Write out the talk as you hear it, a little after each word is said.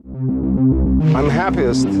I'm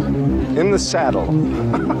happiest in the saddle.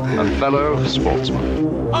 A fellow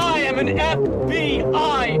sportsman. I am an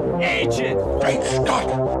FBI agent. Great Scott!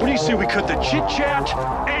 What do you say we cut the chit-chat?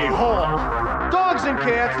 A-hole. Dogs and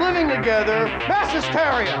cats living together. Mass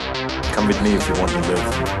hysteria. Come with me if you want to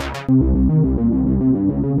live.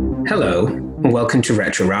 Hello, and welcome to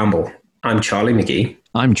Retro Ramble. I'm Charlie McGee.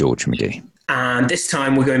 I'm George McGee. And this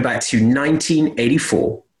time we're going back to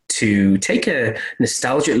 1984 to take a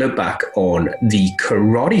nostalgic look back on The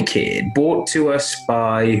Karate Kid, brought to us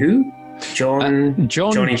by who? John G.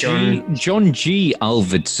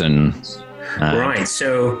 Avildsen. Right,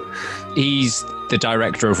 so he's the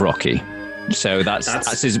director of Rocky. So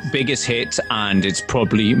that's his biggest hit, and it's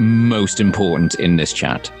probably most important in this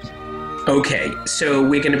chat. Okay, so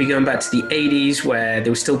we're going to be going back to the 80s where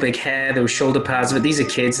there was still big hair, there was shoulder pads, but these are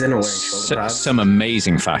kids, they're not wearing shoulder pads. Some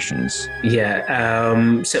amazing fashions.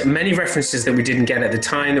 Yeah, so many references that we didn't get at the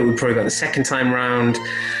time that we probably got the second time round.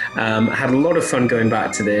 Had a lot of fun going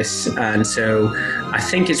back to this, and so I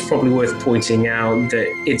think it's probably worth pointing out that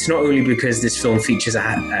it's not only because this film features a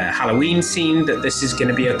Halloween scene that this is going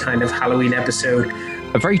to be a kind of Halloween episode.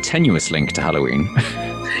 A very tenuous link to Halloween.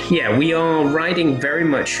 Yeah, we are riding very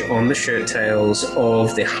much on the shirt tails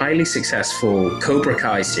of the highly successful Cobra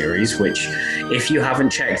Kai series, which if you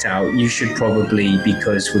haven't checked out, you should probably,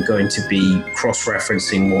 because we're going to be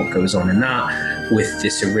cross-referencing what goes on in that with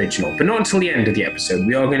this original. But not until the end of the episode.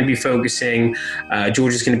 We are going to be focusing,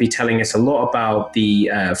 George is going to be telling us a lot about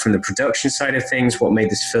from the production side of things, what made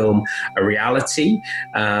this film a reality,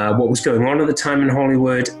 what was going on at the time in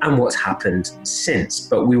Hollywood, and what's happened since.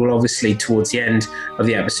 But we will obviously, towards the end of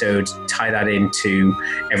the episode, tie that into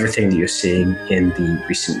everything that you're seeing in the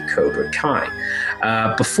recent Cobra Kai.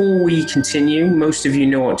 Before we continue, most of you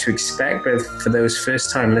know what to expect, but for those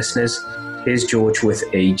first-time listeners, here's George with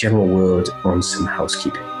a general word on some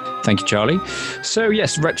housekeeping. Thank you, Charlie. So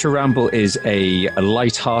yes, Retro Ramble is a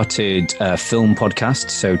light-hearted film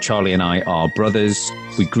podcast. So Charlie and I are brothers.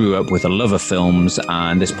 We grew up with a love of films,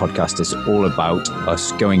 and this podcast is all about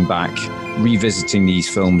us going back, revisiting these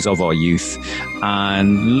films of our youth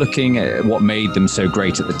and looking at what made them so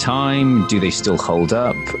great at the time. Do they still hold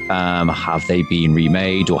up? Have they been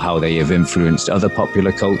remade, or how they have influenced other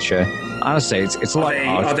popular culture? I say it's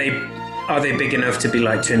light-hearted. Are they big enough to be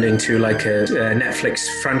turned into a Netflix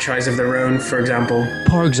franchise of their own, for example?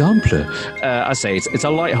 For example, I say it's a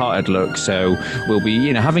light-hearted look, so we'll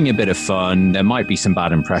be having a bit of fun. There might be some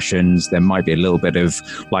bad impressions. There might be a little bit of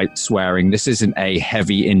light swearing. This isn't a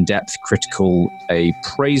heavy, in-depth critical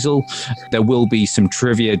appraisal. There will be some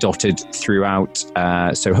trivia dotted throughout,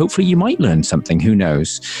 so hopefully you might learn something. Who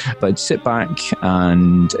knows? But sit back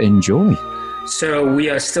and enjoy. So we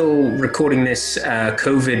are still recording this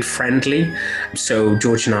COVID-friendly. So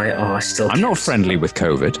George and I are still... I'm not friendly with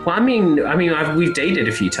COVID. Well, we've dated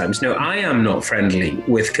a few times. No, I am not friendly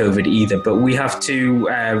with COVID either, but we have to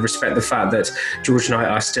respect the fact that George and I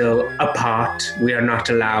are still apart. We are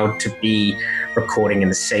not allowed to be recording in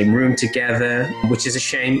the same room together, which is a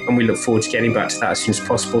shame, and we look forward to getting back to that as soon as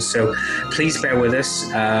possible. So please bear with us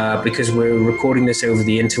because we're recording this over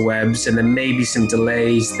the interwebs, and there may be some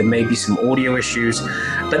delays, there may be some audio issues,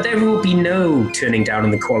 but there will be no turning down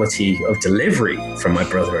on the quality of delivery from my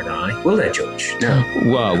brother and I. Will there, George? No.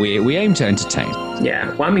 Well, we aim to entertain.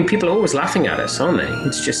 Yeah. Well, people are always laughing at us, aren't they?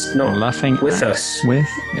 It's just not laughing with at, us. With?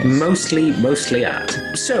 Yes. Mostly at.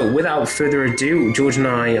 So without further ado, George and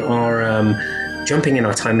I are jumping in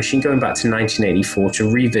our time machine, going back to 1984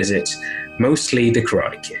 to revisit mostly The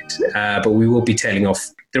Karate Kid. But we will be tailing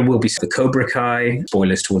off. There will be the Cobra Kai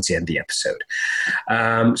spoilers towards the end of the episode.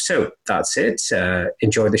 So that's it.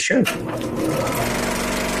 Enjoy the show.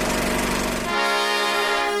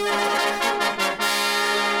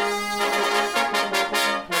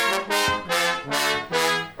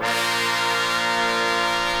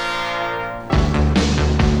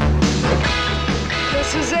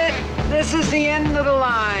 This is it. This is the end of the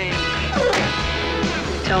line.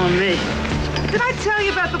 Telling me. Did I tell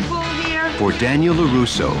you about the pool here? For Daniel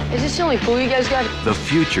LaRusso, Is this the only pool you guys got? the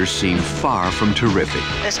future seemed far from terrific.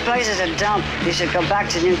 This place is a dump. You should go back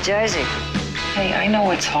to New Jersey. Hey, I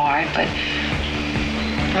know it's hard, but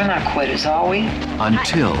we're not quitters, are we?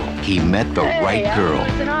 Until he met the right girl.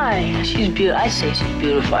 She's beautiful. I say she's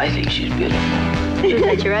beautiful. I think she's beautiful. Is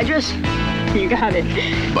that your address? You got it.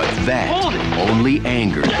 But that only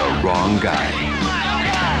angered the wrong guy.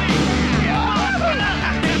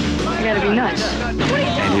 You gotta be nuts.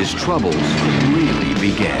 And his troubles really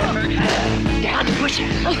began. Down, push it.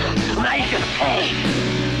 Now you can pay.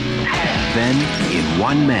 Then, in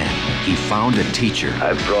one man, he found a teacher.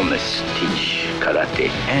 I promise, teach karate.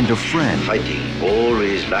 And a friend. Fighting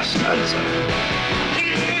always last answer.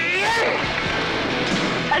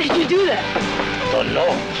 How did you do that? Don't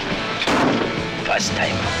know. First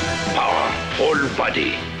time. Power. Whole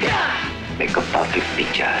body. Make a perfect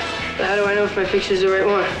picture. How do I know if my picture's the right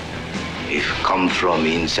one? If come from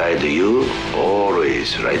inside you,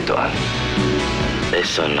 always right on.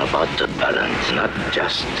 Lesson about the balance, not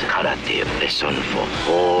just karate. Lesson for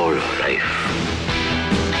whole life.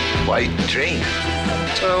 Why train?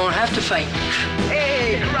 So I won't have to fight.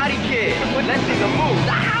 Hey, Karate Kid, let's see the move.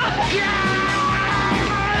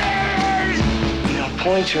 No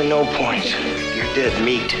points or no points. You're dead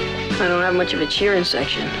meat. I don't have much of a cheering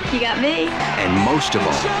section. You got me. And most of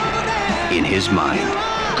all, in his mind.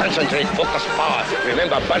 Concentrate, focus, power.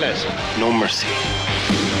 Remember balance. No mercy.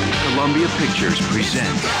 Columbia Pictures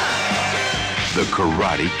presents The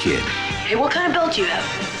Karate Kid. Hey, what kind of belt do you have?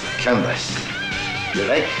 Canvas. You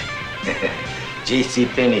like? J.C.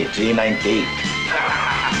 Penney, 398.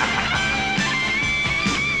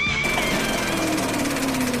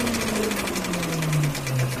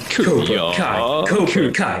 Cobra Kai,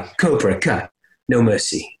 Cobra Kai, Cobra Kai. No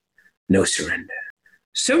mercy, no surrender.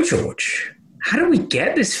 So, George, how do we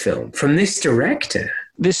get this film from this director?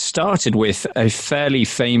 This started with a fairly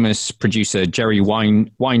famous producer, Jerry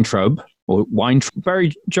Weintraub.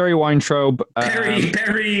 Jerry Weintraub.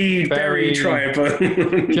 Barry Tribe.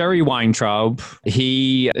 Jerry Weintraub.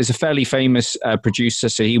 He is a fairly famous producer,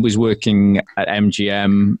 so he was working at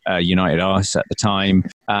MGM, United Artists at the time.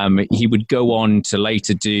 He would go on to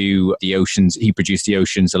later do he produced the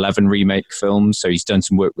Ocean's 11 remake films, so he's done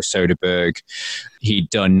some work with Soderbergh. He'd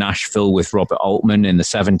done Nashville with Robert Altman in the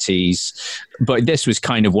 70s, but this was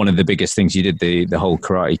kind of one of the biggest things he did, the whole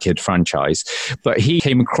Karate Kid franchise. But he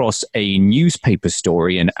came across a newspaper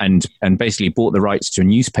story and basically bought the rights to a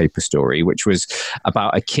newspaper story, which was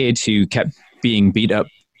about a kid who kept being beat up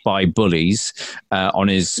by bullies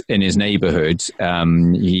in his neighborhood.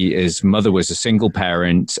 His mother was a single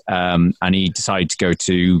parent, and he decided to go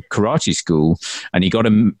to karate school, and he got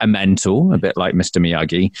a mentor, a bit like Mr.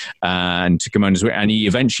 Miyagi, and took him on his way, and he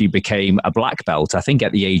eventually became a black belt, I think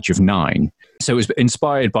at the age of 9. So it was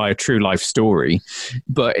inspired by a true life story,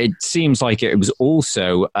 but it seems like it was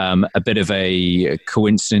also a bit of a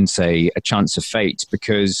coincidence, a chance of fate,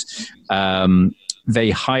 because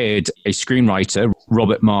they hired a screenwriter,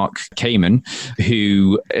 Robert Mark Kamen,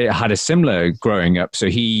 who had a similar growing up. So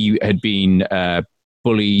he had been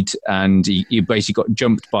bullied, and he basically got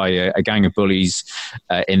jumped by a gang of bullies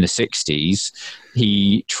in the 60s.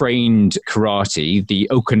 He trained karate, the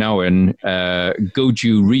Okinawan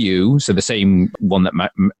Goju Ryu, so the same one that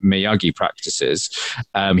Miyagi practices.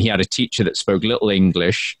 He had a teacher that spoke little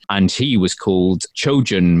English, and he was called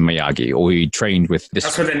Chojun Miyagi, or he trained with this.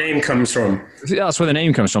 That's where the name comes from. That's where the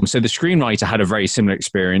name comes from. So the screenwriter had a very similar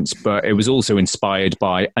experience, but it was also inspired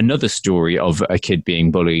by another story of a kid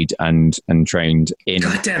being bullied and trained in.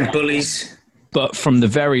 Goddamn bullies. But from the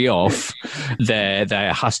very off, there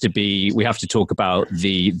has to be, we have to talk about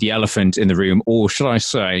the elephant in the room, or should I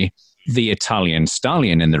say, the Italian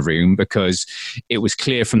stallion in the room, because it was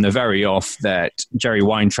clear from the very off that Jerry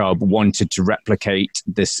Weintraub wanted to replicate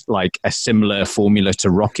this, like a similar formula to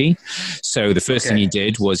Rocky. So the first thing he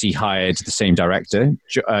did was he hired the same director,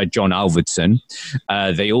 John Alvarezson.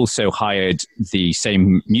 They also hired the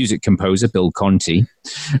same music composer, Bill Conti,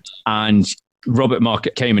 and Robert Mark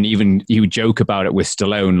came and even he would joke about it with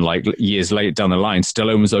Stallone, like years later down the line.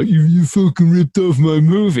 Stallone was like, you fucking ripped off my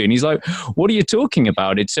movie. And he's like, what are you talking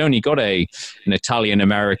about? It's only got an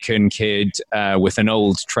Italian-American kid with an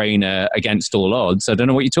old trainer against all odds. I don't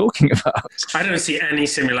know what you're talking about. I don't see any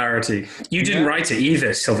similarity. You didn't write it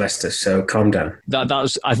either, Sylvester, so calm down. That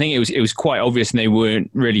was, I think it was quite obvious, and they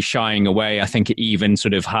weren't really shying away. I think it even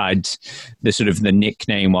sort of had the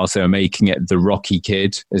nickname whilst they were making it, the Rocky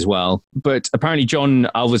Kid as well. But apparently John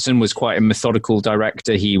Alvarezson was quite a methodical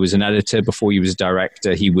director. He was an editor before he was a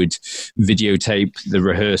director. He would videotape the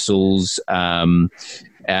rehearsals, and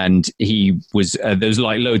he was there's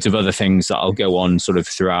like loads of other things that I'll go on sort of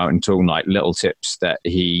throughout and talking like little tips that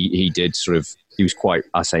he did. Sort of, he was quite,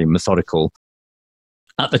 I say, methodical.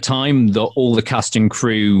 At the time, all the cast and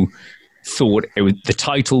crew thought the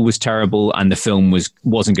title was terrible and the film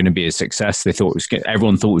wasn't going to be a success. They thought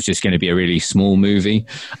everyone thought it was just going to be a really small movie,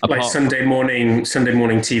 like Sunday morning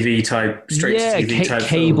TV type, straight to TV type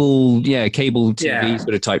cable TV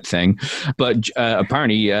sort of type thing. But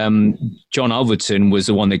apparently John Alvarezson was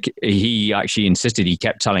the one that he actually insisted. He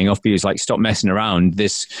kept telling off people, like, stop messing around.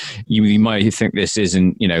 This you might think this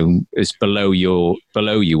isn't, it's below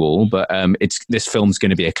you all, but this film's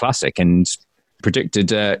going to be a classic, and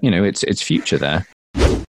predicted its future there.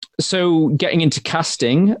 So getting into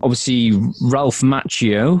casting, obviously Ralph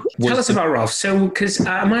Macchio. Tell us about Ralph. So, because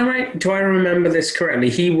am I right? Do I remember this correctly?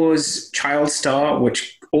 He was child star,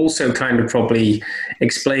 which also kind of probably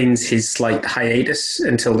explains his slight hiatus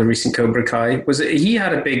until the recent Cobra Kai.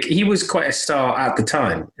 He was quite a star at the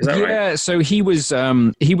time. Is that right? Yeah. So he was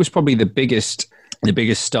probably the biggest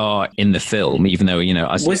star in the film, even though, you know,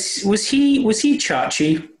 was he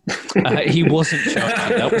Chachi? He wasn't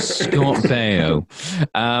Chachi. That was Scott Baio.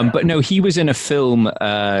 But no, he was in a film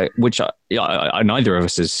which I neither of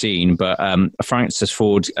us has seen, but a Francis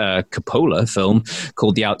Ford Coppola film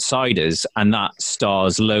called The Outsiders, and that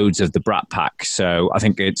stars loads of the Brat Pack. So I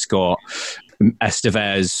think it's got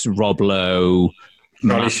Estevez, Rob Lowe,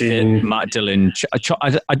 Matt Dillon.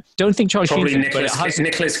 I don't think Charlie Sheen, but it has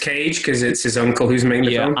Nicolas Cage because it's his uncle who's making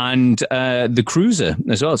the film. And the Cruiser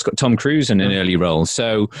as well. It's got Tom Cruise in an early role.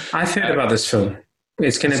 So I've heard about this film.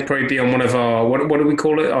 It's going to probably be on one of our, what do we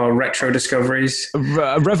call it? Our retro discoveries?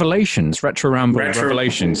 Revelations, Retro Ramble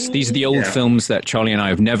Revelations. These are the old films that Charlie and I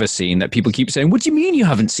have never seen that people keep saying, what do you mean you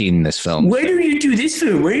haven't seen this film? Why don't you do this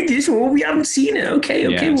film? Why this one? We haven't seen it. Okay,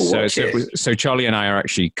 we'll watch it. So Charlie and I are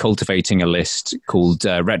actually cultivating a list called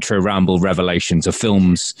Retro Ramble Revelations of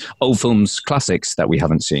films, old films, classics that we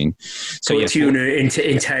haven't seen. So yes, into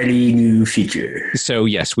entirely new feature. So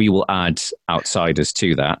yes, we will add Outsiders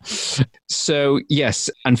to that. So yes,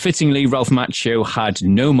 and fittingly, Ralph Macchio had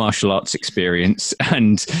no martial arts experience,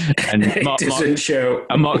 and Mark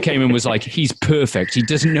came and was like, he's perfect. He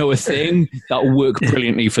doesn't know a thing. That'll work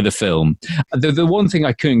brilliantly for the film. The one thing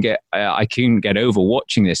I couldn't get over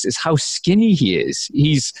watching this is how skinny he is.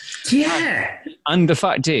 And the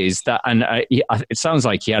fact is that, and it sounds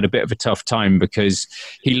like he had a bit of a tough time because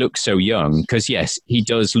he looks so young. Because yes, he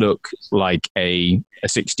does look like a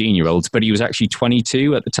 16-year-old, but he was actually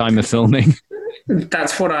 22 at the time of filming.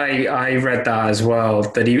 That's what I read that as well.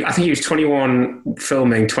 That I think he was 21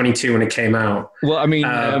 filming, 22 when it came out. Well, I mean,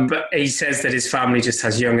 but he says that his family just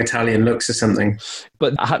has young Italian looks or something.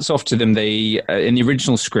 But hats off to them. They in the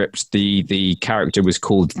original script, the character was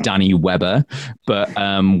called Danny Weber, but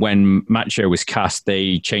when Macchio was cast,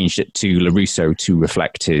 they changed it to LaRusso to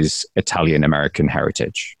reflect his Italian American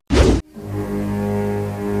heritage.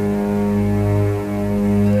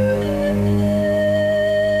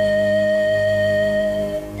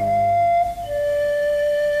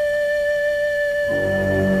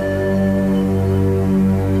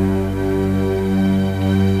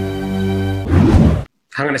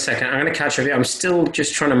 Hang on a second. I'm going to catch up. I'm still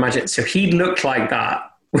just trying to imagine. So he looked like that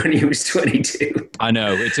when he was 22. I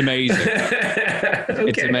know. It's amazing. Okay.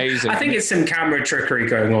 It's amazing. I think it's some camera trickery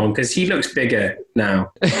going on because he looks bigger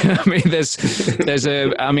now. I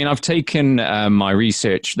mean, I've taken my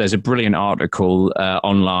research. There's a brilliant article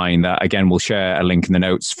online that, again, we'll share a link in the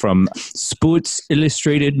notes from Sports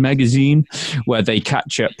Illustrated magazine, where they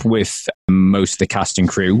catch up with most of the casting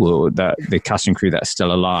crew, or the casting crew that's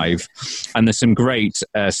still alive. And there's some great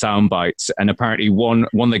sound bites. And apparently one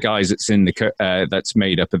of the guys that's in that's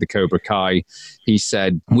made up of the Cobra Kai, he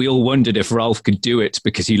said, we all wondered if Ralph could do it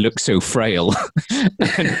because he looks so frail.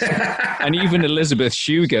 and even Elizabeth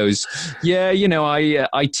Shue goes, yeah, you know,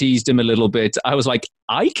 I teased him a little bit. I was like,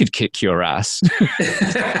 I could kick your ass.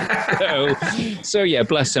 so yeah,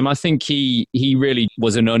 bless him. I think he really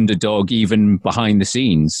was an underdog even behind the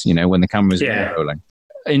scenes, you know, when the cameras were rolling.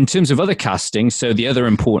 In terms of other casting, so the other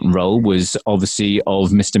important role was obviously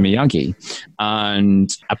of Mr. Miyagi.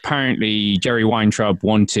 And apparently Jerry Weintraub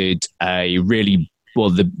wanted a really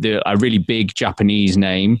big Japanese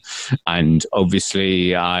name, and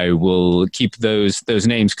obviously I will keep those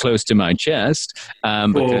names close to my chest.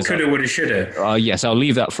 Or coulda, woulda, shoulda. Yes, I'll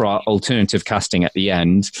leave that for our alternative casting at the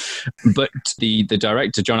end. But the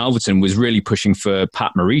director, John Alverton, was really pushing for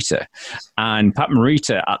Pat Morita. And Pat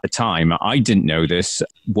Morita at the time, I didn't know this,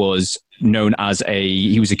 was known as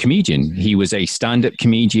he was a comedian. He was a stand-up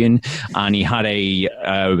comedian, and he had a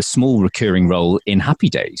small recurring role in Happy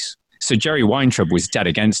Days. So Jerry Weintraub was dead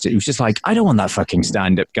against it. He was just like, I don't want that fucking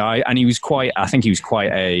stand-up guy. And he was quite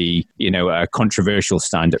a controversial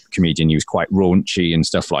stand-up comedian. He was quite raunchy and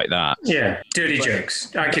stuff like that. Yeah, dirty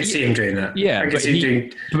jokes. I could see him doing that. Yeah,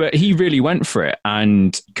 but he really went for it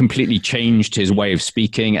and completely changed his way of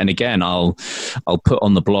speaking. And again, I'll put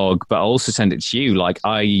on the blog, but I'll also send it to you. Like,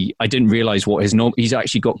 I didn't realize what he's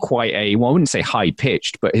actually got quite I wouldn't say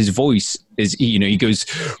high-pitched, but his voice is, you know, he goes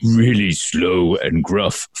really slow and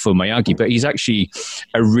gruff for Miyagi, but he's actually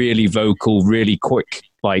a really vocal, really quick,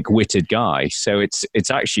 like witted guy. So it's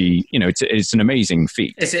actually, you know, it's an amazing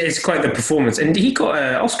feat. It's quite the performance. And he got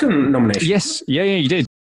an Oscar nomination. Yes. Yeah, he did.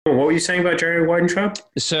 What were you saying about Jerry Weintraub?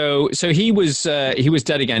 So he was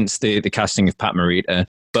dead against the casting of Pat Morita.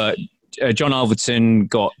 But John Alverton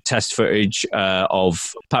got test footage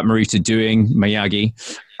of Pat Morita doing Miyagi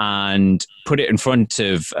and put it in front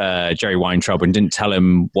of Jerry Weintraub and didn't tell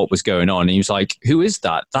him what was going on. And he was like, "Who is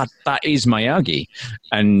that? That is Miyagi."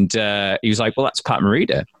 And he was like, "Well, that's Pat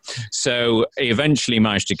Morita." So he eventually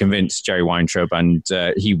managed to convince Jerry Weintraub, and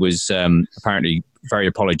he was apparently very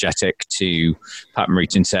apologetic to Pat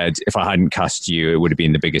Morita and said, "If I hadn't cast you, it would have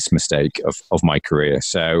been the biggest mistake of my career."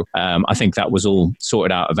 So I think that was all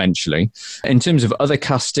sorted out eventually. In terms of other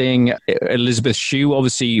casting, Elizabeth Shue,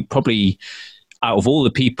 obviously, probably out of all the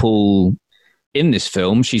people in this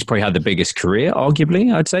film, she's probably had the biggest career,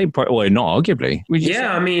 arguably, I'd say. Well, not arguably.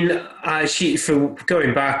 Yeah, I mean, for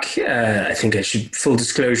going back, I think I should, full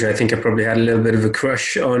disclosure, I think I probably had a little bit of a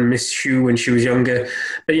crush on Miss Shue when she was younger.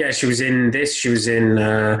 But yeah, she was in this. She was in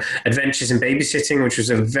Adventures in Babysitting, which was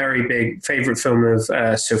a very big favourite film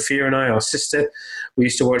of Sophia and I, our sister. We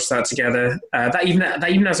used to watch that together. That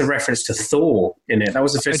even has a reference to Thor in it. That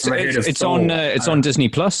was the first time I heard of Thor. It's on Disney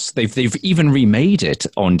Plus. They've even remade it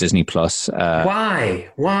on Disney Plus. Why?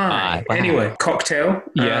 Anyway, Cocktail.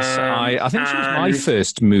 Yes, I think she was my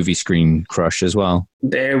first movie screen crush as well.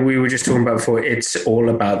 There, we were just talking about before. It's all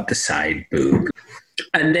about the side boob.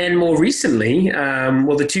 And then more recently,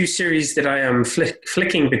 the two series that I am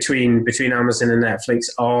flicking between Amazon and Netflix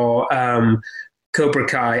are Cobra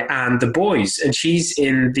Kai and The Boys, and she's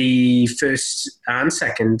in the first and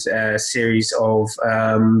second series of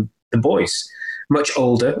The Boys. Much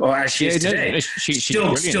older, or as she is today.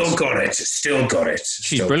 Still got it.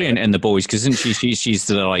 She's brilliant in The Boys, because isn't she? She's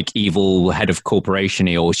the like evil head of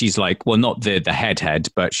corporation, or she's like, well, not the head,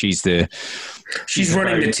 but she's the. She's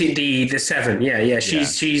running the seven. Yeah.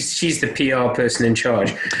 She's the PR person in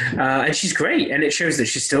charge, and she's great. And it shows that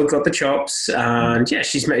she's still got the chops. And yeah,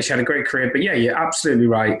 she had a great career. But yeah, you're absolutely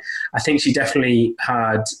right. I think she's had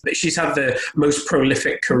the most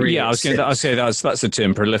prolific career. Yeah, I'll say that's the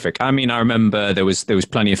term, prolific. I mean, I remember there was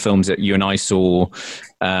plenty of films that you and I saw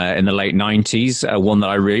in the late 90s. One that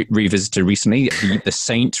I revisited recently, the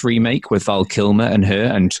Saint remake with Val Kilmer and her,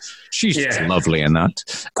 and she's just lovely in that.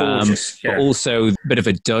 Gorgeous, but also a bit of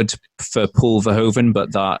a dud for Paul Verhoeven,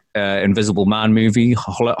 but that Invisible Man movie,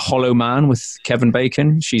 Hollow Man with Kevin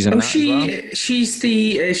Bacon, she's in that as well. She's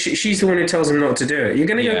the one who tells him not to do it. You're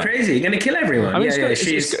going to go crazy. You're going to kill everyone. I mean,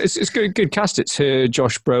 it's good cast. It's her,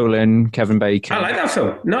 Josh Brolin, Kevin Bacon. I like that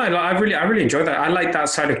film. No, I really enjoy that. I like that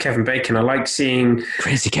side of Kevin Bacon. I like seeing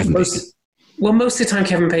crazy Kevin Bacon. Well, most of the time,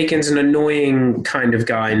 Kevin Bacon's an annoying kind of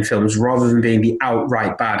guy in films rather than being the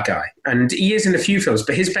outright bad guy. And he is in a few films,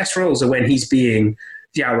 but his best roles are when he's being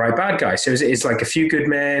the outright bad guy. So it's like A Few Good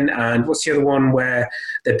Men, and what's the other one where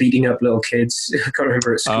they're beating up little kids? I can't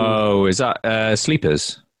remember at school. Oh, is that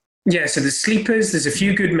Sleepers? Yeah, so there's Sleepers, there's A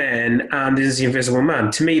Few Good Men, and there's The Invisible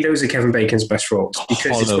Man. To me, those are Kevin Bacon's best roles.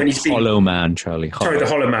 Because it's when he's being... Hollow Man, Charlie. The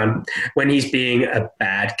Hollow Man. When he's being a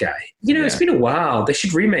bad guy. It's been a while. They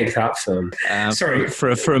should remake that film.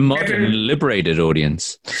 For a modern, liberated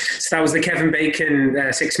audience. So that was the Kevin Bacon,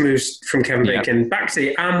 6 moves from Kevin Bacon.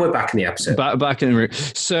 And we're back in the episode. Back in the room.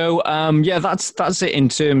 So, that's it in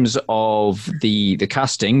terms of the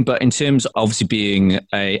casting. But in terms of obviously being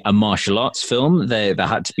a martial arts film, there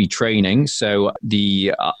had to be training. So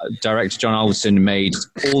the director, John Alverton, made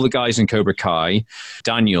all the guys in Cobra Kai,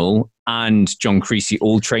 Daniel and John Creasy,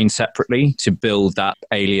 all trained separately to build that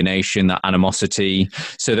alienation, that animosity.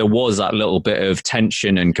 So there was that little bit of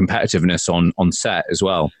tension and competitiveness on set as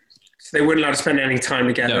well. So they weren't allowed to spend any time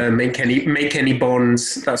together, make any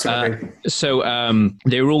bonds, that sort of thing. So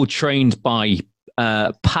they were all trained by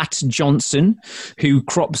Pat Johnson, who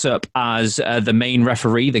crops up as the main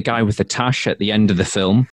referee, the guy with the tash at the end of the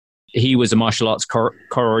film. He was a martial arts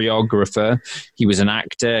choreographer. He was an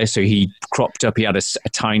actor, so he cropped up. He had a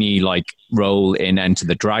tiny role in Enter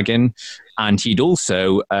the Dragon, and he'd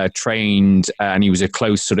also trained, and he was a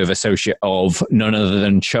close sort of associate of none other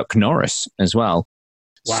than Chuck Norris as well.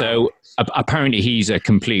 Wow. So apparently he's a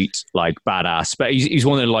complete badass, but he's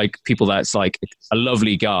one of the people that's a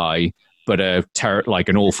lovely guy, but an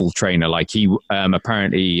awful trainer. He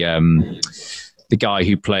apparently. The guy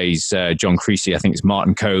who plays John Creasy, I think it's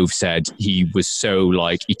Martin Cove, said he was so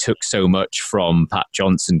he took so much from Pat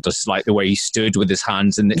Johnson, just the way he stood with his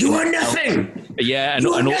hands and you are nothing. Yeah,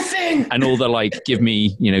 and nothing. And all the give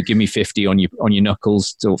me 50 on your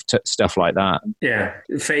knuckles, stuff like that. Yeah,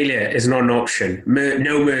 failure is not an option.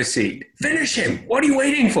 No mercy. Finish him. What are you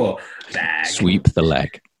waiting for? Bag. Sweep the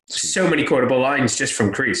leg. So many quotable lines just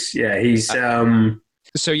from Crease. Yeah, he's.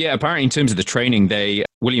 So yeah, apparently in terms of the training,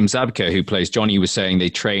 William Zabka, who plays Johnny, was saying they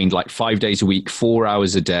trained like 5 days a week, 4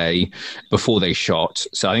 hours a day before they shot.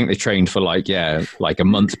 So I think they trained for like a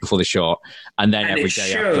month before the shot, and then every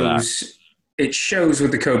day after that. It shows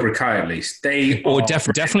with the Cobra Kai, at least.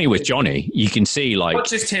 Definitely with Johnny. You can see like not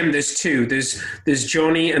just him. There's two. There's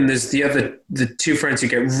Johnny, and there's the two friends who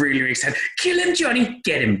get really, really excited. Kill him, Johnny.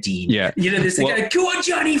 Get him, Dean. Yeah. There's the guy. Go on,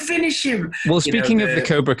 Johnny. Finish him. Well, speaking of the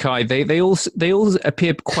Cobra Kai, they all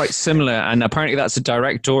appear quite similar, and apparently that's a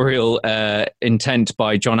directorial intent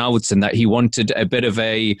by John Avildsen, that he wanted a bit of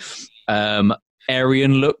a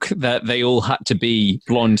Aryan look, that they all had to be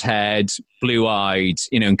blonde-haired, blue-eyed,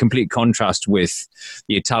 in complete contrast with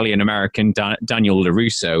the Italian-American Daniel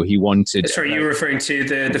LaRusso. He wanted... Sorry, you were referring to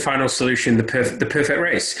the Final Solution, the perfect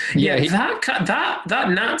race. Yeah, that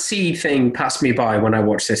Nazi thing passed me by when I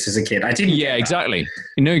watched this as a kid. I didn't. Yeah, exactly.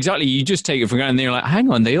 Exactly. You just take it for granted, and you're like,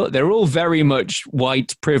 hang on, they're all very much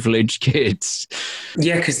white, privileged kids.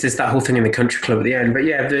 Yeah, because there's that whole thing in the country club at the end. But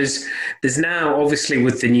yeah, there's now, obviously,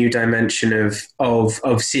 with the new dimension of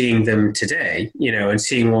seeing them today, and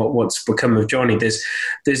seeing what's become of Johnny, there's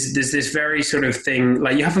this very sort of thing,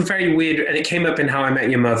 like you have a very weird, and it came up in How I Met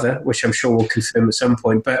Your Mother, which I'm sure we'll confirm at some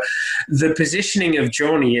point, but the positioning of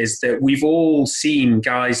Johnny is that we've all seen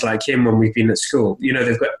guys like him when we've been at school.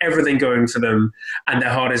 They've got everything going for them, and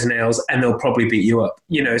they're hard as nails, and they'll probably beat you up.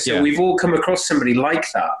 So We've all come across somebody like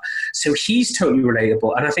that. So he's totally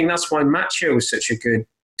relatable, and I think that's why Macho is such a good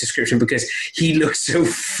description, because he looks so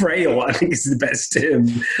frail. I think is the best term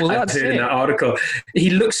I've heard in that article. He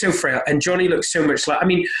looks so frail, and Johnny looks so much like,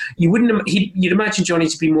 you'd imagine Johnny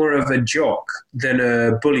to be more of a jock than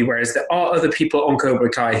a bully, whereas there are other people on Cobra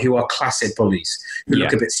Kai who are classic bullies, who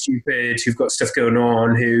look a bit stupid, who've got stuff going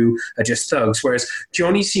on, who are just thugs, whereas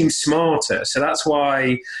Johnny seems smarter. So that's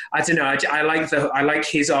why, I don't know, I like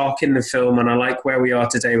his arc in the film, and I like where we are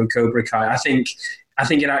today with Cobra Kai. I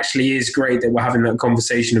think it actually is great that we're having that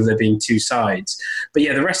conversation of there being two sides. But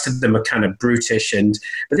yeah, the rest of them are kind of brutish,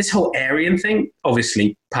 but this whole Aryan thing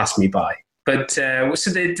obviously passed me by. But so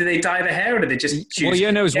do they dye their hair, or do they just choose? Well, yeah,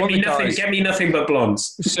 no, it's one of the guys. Get me nothing but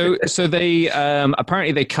blondes. So they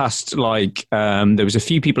apparently they cast there was a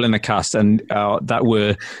few people in the cast, and that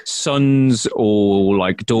were sons or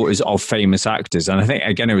like daughters of famous actors. And I think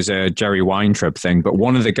again it was a Jerry Weintraub thing. But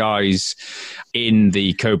one of the guys in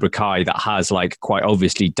the Cobra Kai that has like quite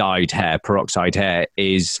obviously dyed hair, peroxide hair,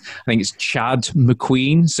 is I think it's Chad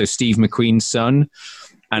McQueen, so Steve McQueen's son.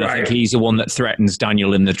 And I think he's the one that threatens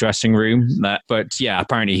Daniel in the dressing room. But yeah,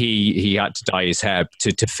 apparently he had to dye his hair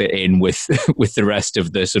to fit in with the rest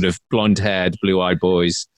of the sort of blonde-haired, blue-eyed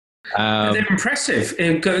boys. They're impressive,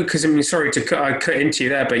 because sorry to cut into you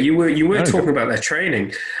there, but you were talking about their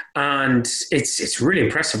training, and it's really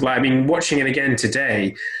impressive. Watching it again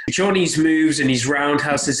today, Johnny's moves and his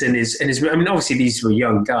roundhouses and his obviously these were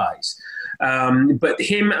young guys. But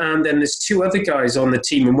him, and then there's two other guys on the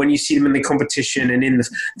team, and when you see them in the competition and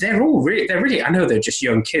they're really, I know they're just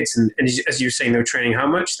young kids, and as you were saying, they were training how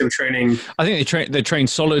much? They were training, I think they trained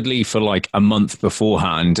solidly for like a month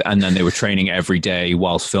beforehand, and then they were training every day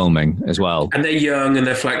whilst filming as well. And they're young and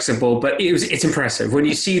they're flexible, but it's impressive when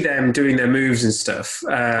you see them doing their moves and stuff.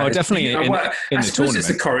 Definitely in the tournament. It's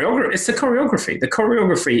the choreography. The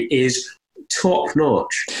choreography is top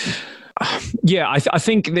notch. Yeah, I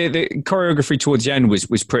think the choreography towards the end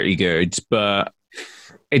was pretty good, but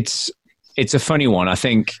it's a funny one. I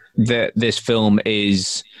think that this film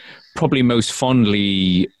is probably most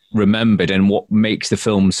fondly remembered, and what makes the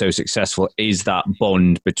film so successful is that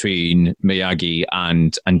bond between Miyagi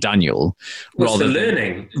and Daniel. Whereas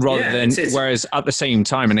at the same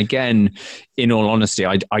time, and again, in all honesty,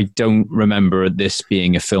 I don't remember this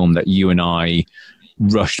being a film that you and I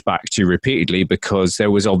rushed back to repeatedly, because there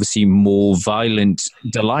was obviously more violent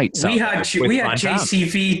delights. We had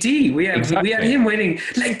JCVD. We had him waiting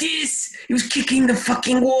like this. He was kicking the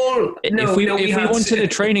fucking wall. If we wanted a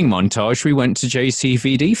training montage, we went to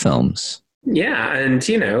JCVD films. Yeah, and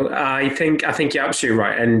I think you're absolutely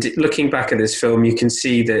right. And looking back at this film, you can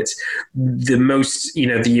see that the most,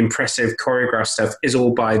 the impressive choreographed stuff is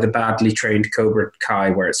all by the badly trained Cobra Kai,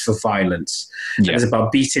 where it's for violence. Yeah. It's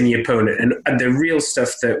about beating the opponent, and the real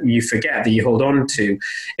stuff that you forget, that you hold on to,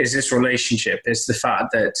 is this relationship. It's the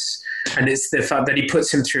fact that he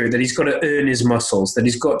puts him through, that he's got to earn his muscles, that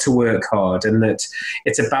he's got to work hard, and that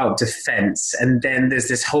it's about defense. And then there's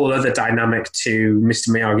this whole other dynamic to Mr.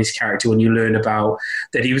 Miyagi's character when you you learn about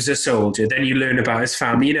that he was a soldier. Then you learn about his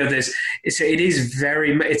family. You know,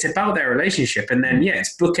 it's about their relationship. And then,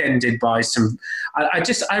 it's bookended by some,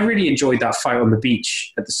 I really enjoyed that fight on the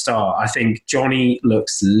beach at the start. I think Johnny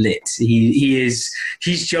looks lit. He's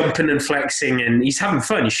jumping and flexing and he's having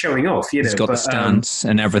fun. He's showing off, you know. He's got the stance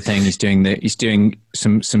and everything. He's doing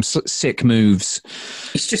some sick moves.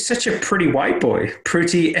 He's just such a pretty white boy.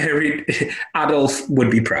 Pretty Adolf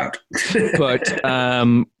would be proud. But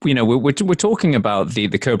you know, we're talking about the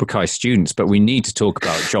Cobra Kai students, but we need to talk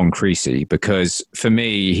about John Creasy, because for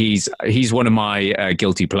me, he's one of my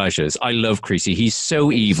guilty pleasures. I love Creasy. He's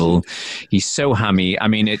so evil. He's so hammy. I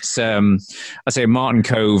mean, it's I say Martin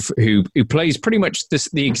Kove, who plays pretty much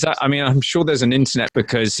the exact. I mean, I'm sure there's an internet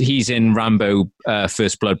because he's in Rambo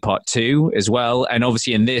First Blood Part 2 as well, and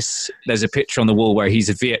obviously in this, there's a picture on the wall where he's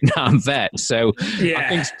a Vietnam vet. So I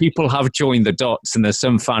think people have joined the dots, and there's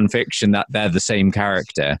some fan fiction that they're the same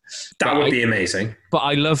character. That would be amazing. But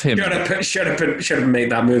I love him. Shut up and make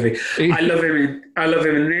that movie. I love him. I love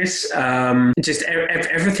him in this. Just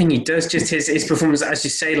everything he does. Just his performance, as you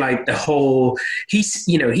say, like the whole. He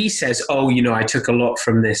says, "Oh, you know, I took a lot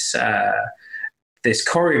from this." This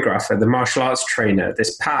choreographer, the martial arts trainer,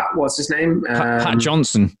 this Pat, what's his name? Pat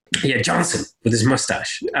Johnson. Yeah, Johnson, with his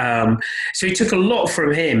mustache. So he took a lot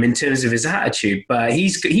from him in terms of his attitude, but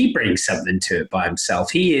he brings something to it by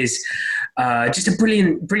himself. He is just a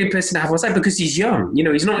brilliant person to have on side because he's young. You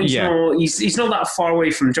know, he's not that far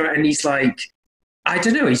away from John, and he's like, I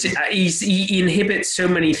don't know. He inhibits so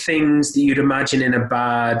many things that you'd imagine in a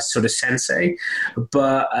bad sort of sensei,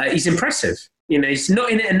 but he's impressive. You know, he's not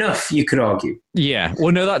in it enough, you could argue. Yeah,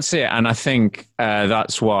 well, no, that's it. And I think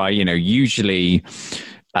that's why, you know, usually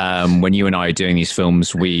when you and I are doing these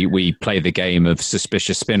films, we play the game of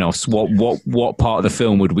suspicious spin-offs. What part of the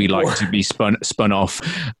film would we like to be spun off?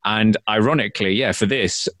 And ironically, for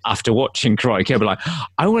this, after watching Karate Kid, we're like,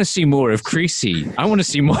 I want to see more of Creasy. I want to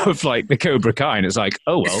see more of like the Cobra Kai. And it's like,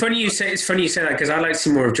 oh well. It's funny you say that because I like to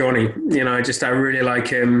see more of Johnny. You know, I really like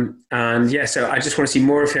him, and so I just want to see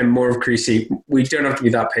more of him, more of Creasy. We don't have to be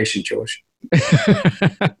that patient, George.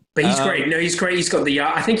 But he's great. No, he's great. He's got the.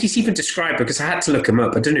 I think he's even described, because I had to look him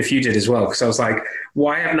up. I don't know if you did as well, because I was like,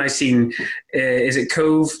 why haven't I seen? Is it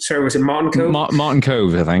Kove? Sorry, was it Martin Kove? Martin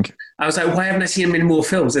Kove, I think. I was like, why haven't I seen him in more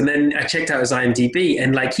films? And then I checked out his IMDb,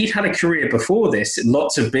 and like he'd had a career before this,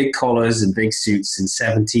 lots of big collars and big suits in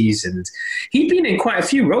the 70s, and he'd been in quite a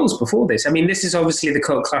few roles before this. I mean, this is obviously the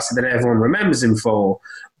cult classic that everyone remembers him for.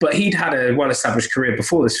 But he'd had a well-established career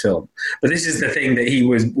before this film. But this is the thing that he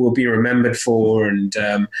will be remembered for. And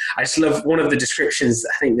I just love one of the descriptions.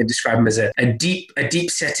 I think they describe him as a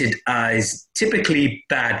deep-setted eyes, typically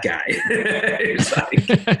bad guy. It's like,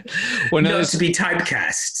 not to be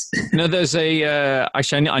typecast. No, there's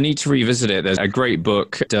actually, I need to revisit it. There's a great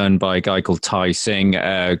book done by a guy called Tai Singh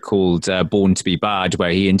called Born to be Bad, where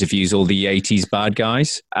he interviews all the 80s bad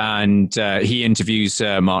guys. And he interviews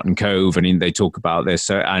Martin Kove, and they talk about this.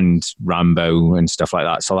 And Rambo and stuff like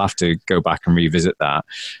that. So I'll have to go back and revisit that.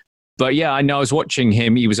 But yeah, I know I was watching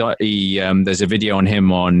him. There's a video on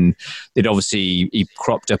him he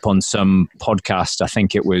cropped up on some podcast. I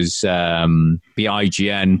think it was the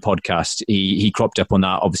IGN podcast. He cropped up on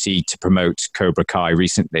that, obviously, to promote Cobra Kai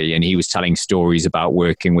recently. And he was telling stories about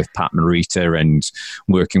working with Pat Morita and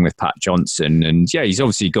working with Pat Johnson. And yeah, he's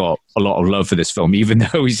obviously got a lot of love for this film, even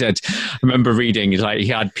though he said, I remember reading, he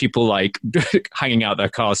had people like hanging out their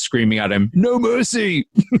cars screaming at him, "No mercy."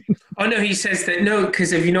 Oh no, he says that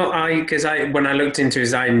because when I looked into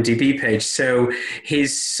his IMDb page, so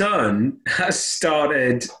his son has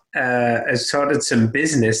started some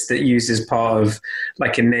business that uses part of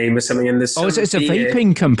like a name or something. And it's a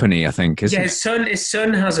vaping company, I think. Isn't it? His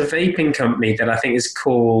son has a vaping company that I think is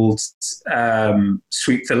called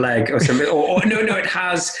Sweep the Leg or something. or no, it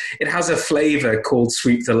has a flavor called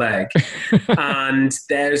Sweep the Leg. And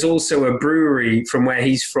there's also a brewery from where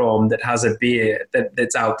he's from that has a beer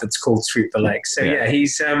that's out that's called Sweep the Leg. So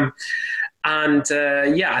he's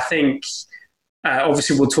I think.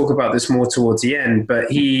 Obviously, we'll talk about this more towards the end, but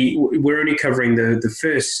we're only covering the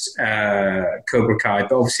first Cobra Kai,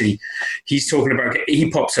 but obviously he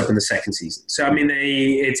pops up in the second season. So, I mean,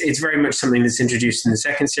 it's very much something that's introduced in the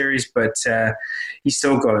second series, but he's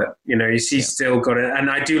still got it. You know, he's still got it. And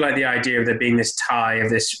I do like the idea of there being this tie of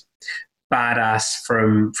this badass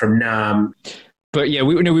from Nam. But yeah,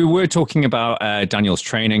 we were talking about Daniel's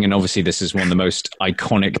training, and obviously this is one of the most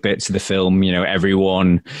iconic bits of the film. You know,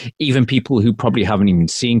 everyone, even people who probably haven't even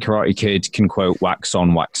seen Karate Kid, can quote "wax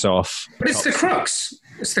on, wax off." But it's the crux.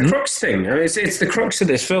 It's the crux thing. I mean, it's the crux of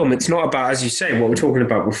this film. It's not about, as you say, what we're talking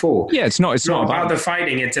about before. Yeah, it's not about the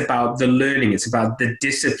fighting. It's about the learning. It's about the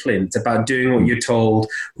discipline. It's about doing what you're told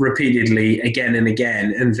repeatedly again and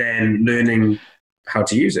again, and then learning how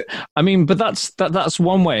to use it. I mean, but that's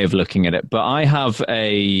one way of looking at it. But I have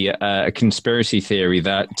a conspiracy theory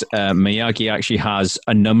that Miyagi actually has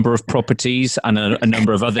a number of properties and a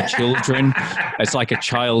number of other children. It's like a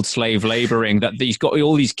child slave laboring, that he's got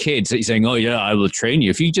all these kids that he's saying, oh yeah, I will train you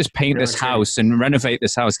if you just paint this house and renovate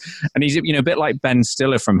this house. And he's, you know, a bit like Ben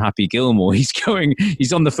Stiller from Happy Gilmore. He's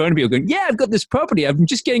on the phone to people going, yeah, I've got this property. I'm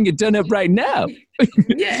just getting it done up right now.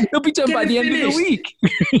 Yeah, it'll be done by the end of the week.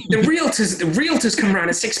 The realtors come around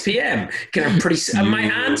at 6 p.m. My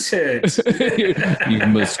hands hurt. You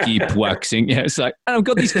must keep waxing. Yeah, it's like, and I've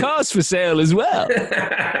got these cars for sale as well.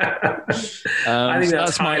 I think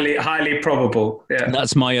that's highly probable. Yeah,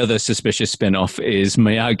 that's my other suspicious spin-off is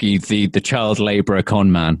Miyagi, the child labourer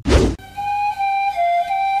con man.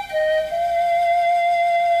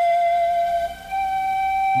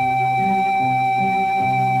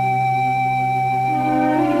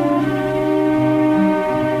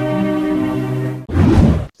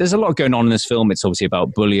 There's a lot going on in this film. It's obviously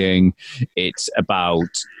about bullying. It's about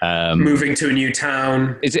moving to a new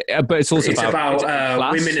town. But it's also about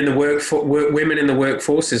women in the women in the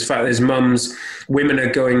workforce. In fact, there's mums. Women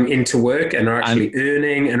are going into work and are actually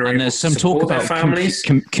earning and are able there's some to support talk about their families.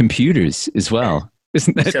 Computers as well.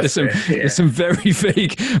 Isn't there? There's some very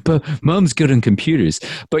vague, but Mum's good on computers.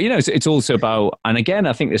 But, you know, it's also about, and again,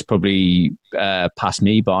 I think this probably passed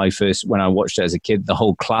me by first when I watched it as a kid, the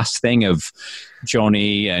whole class thing of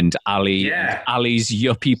Johnny and Ali, and Ali's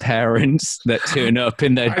yuppie parents that turn up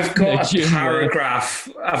in their I've got a paragraph.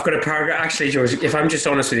 Actually, George, if I'm just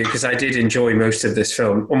honest with you, because I did enjoy most of this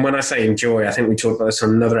film. And when I say enjoy, I think we talked about this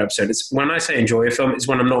on another episode. It's when I say enjoy a film, it's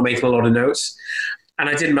when I'm not making a lot of notes. And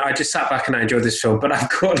I just sat back and I enjoyed this film, but I've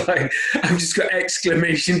just got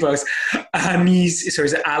exclamation marks. Is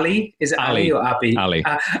it Ali? Is it Ali or Abby? Ali.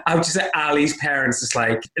 I would just say Ali's parents. It's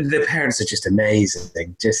like, the parents are just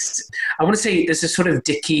amazing. I want to say there's a sort of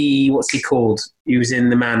Dickie, what's he called? He was in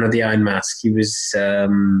The Man with the Iron Mask. He was,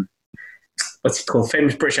 what's he called?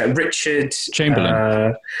 Famous British actor, Richard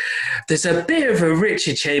Chamberlain. There's a bit of a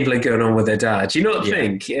Richard Chamberlain going on with their dad. Do you not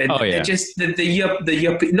think? And just the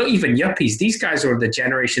yuppie, not even yuppies. These guys are the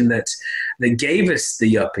generation that gave us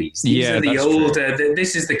the yuppies. These are the older.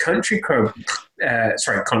 This is the country club.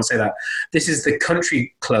 Sorry, I can't say that. This is the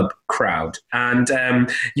country club crowd. And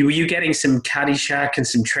you getting some Caddyshack and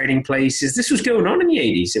some Trading Places. This was going on in the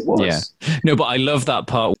 80s. It was. Yeah. No, but I love that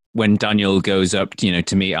part when Daniel goes up,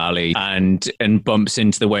 to meet Ali and bumps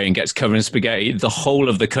into the way and gets covered in spaghetti. The whole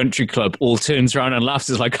of the country club all turns around and laughs.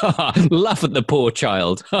 It's like, laugh at the poor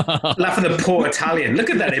child. Laugh at the poor Italian. Look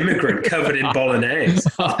at that immigrant covered in bolognese.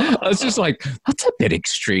 I was just like, that's a bit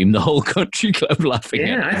extreme, the whole country club laughing.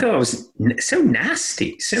 Yeah, I thought it was so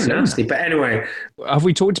nasty. So nasty. But anyway. Have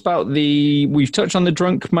we talked about we've touched on the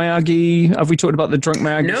drunk Miyagi? Have we talked about the drunk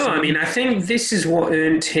Miyagi? No, I mean, I think this is what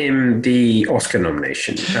earned him the Oscar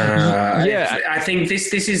nomination. I think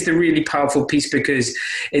this is the really powerful piece, because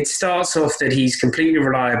it starts off that he's completely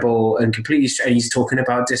reliable and he's talking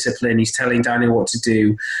about discipline. He's telling Daniel what to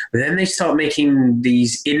do. But then they start making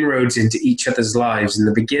these inroads into each other's lives. In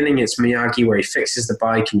the beginning, it's Miyagi where he fixes the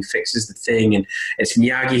bike and he fixes the thing. And it's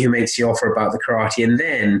Miyagi who makes the offer about the karate. And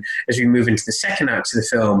then as we move into the second act of the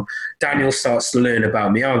film, Daniel starts to learn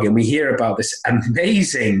about Miyagi. And we hear about this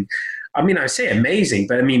amazing, I mean, I say amazing,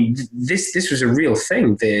 but I mean, this was a real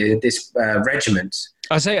thing, this regiment.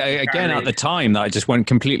 I say again at the time that just went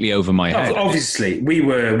completely over my head. Obviously, we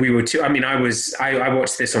were too. I mean, I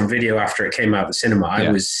watched this on video after it came out of the cinema.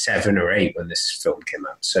 I was 7 or 8 when this film came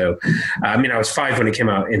out. So, I mean, I was 5 when it came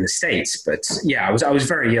out in the States. But yeah, I was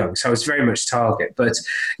very young, so I was very much target. But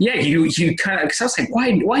yeah, you kind of, because I was like,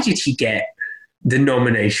 why did he get the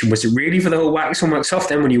nomination? Was it really for the whole wax on wax off?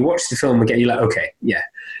 Then when you watch the film again, you're like, okay, yeah.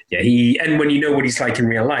 And when you know what he's like in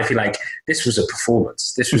real life, you're like, this was a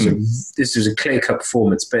performance. This was a clear-cut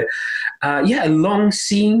performance. But a long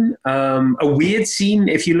scene, a weird scene.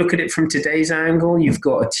 If you look at it from today's angle, you've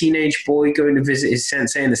got a teenage boy going to visit his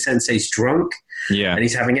sensei, and the sensei's drunk. Yeah, and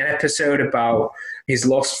he's having an episode about his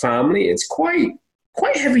lost family. It's quite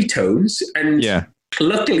heavy tones, and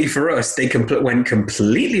luckily for us, they went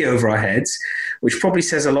completely over our heads, which probably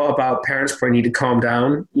says a lot about parents probably need to calm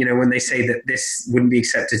down. When they say that this wouldn't be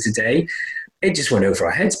accepted today, it just went over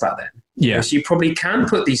our heads back then. Yeah. So you probably can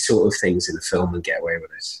put these sort of things in a film and get away with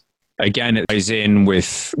it. Again, it ties in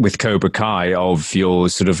with Cobra Kai of your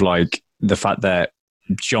sort of like the fact that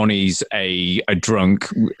Johnny's a drunk.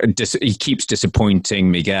 He keeps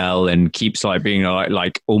disappointing Miguel and keeps like being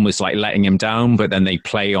like almost like letting him down. But then they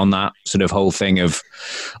play on that sort of whole thing of,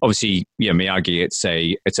 obviously, Miyagi.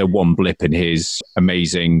 It's a one blip in his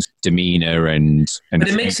amazing demeanor and but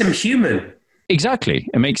it makes him human. Exactly.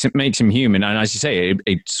 It makes him human. And as you say,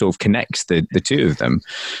 it sort of connects the two of them.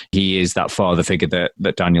 He is that father figure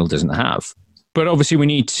that Daniel doesn't have. But obviously we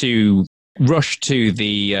need to rush to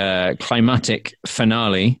the climatic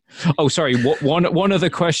finale. Oh, sorry. One other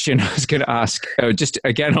question I was going to ask, just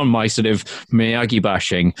again on my sort of Miyagi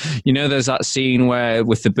bashing. There's that scene where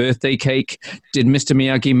with the birthday cake, did Mr.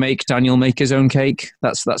 Miyagi make Daniel make his own cake?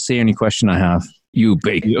 That's the only question I have. You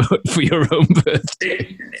bake for your own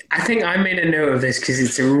birthday. I think I made a note of this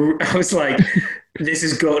because I was like, this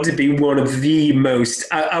has got to be one of the most.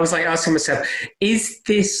 I was like asking myself, is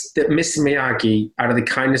this that Mr. Miyagi, out of the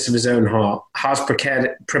kindness of his own heart, has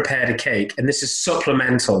prepared a cake, and this is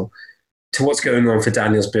supplemental to what's going on for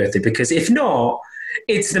Daniel's birthday? Because if not,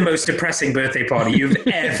 it's the most depressing birthday party you've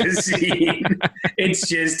ever seen. It's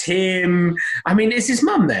just him. I mean, is his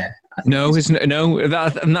mum there? No, it's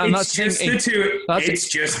just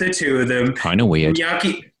the two of them. Kind of weird.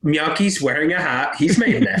 Miyagi's wearing a hat. He's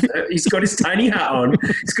made an effort. He's got his tiny hat on.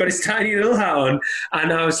 He's got his tiny little hat on.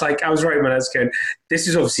 And I was right when I was going, this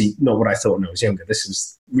is obviously not what I thought when I was younger. This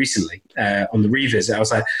was recently on the revisit. I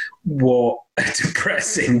was like, what a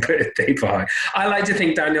depressing birthday party. I like to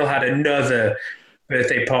think Daniel had another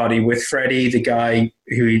birthday party with Freddie, the guy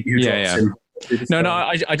who drops him.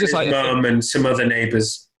 I just like mum and some other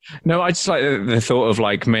neighbors. No, I just like the thought of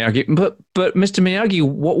like Miyagi, but Mr. Miyagi,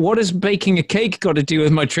 what has baking a cake got to do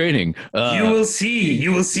with my training? You will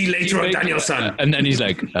see later on, Daniel-san. And then he's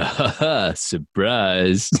like,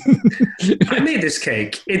 surprise. I made this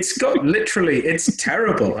cake. It's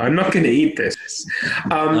terrible. I'm not going to eat this.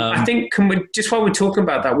 I think just while we're talking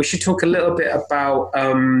about that, we should talk a little bit about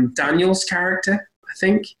Daniel's character, I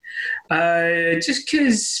think. Just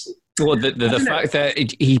because... Well, the fact that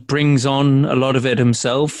he brings on a lot of it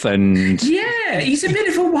himself, and he's a bit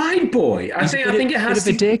of a wide boy. I think it has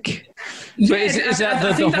a dick. Yeah, I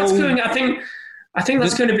think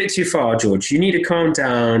that's going a bit too far, George. You need to calm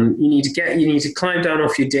down. You need to climb down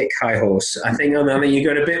off your dick high horse. I think you're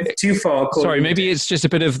going a bit too far. Sorry, maybe it's just a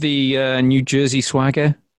bit of the New Jersey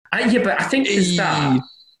swagger. But I think it's that.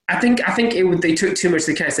 I think they took too much of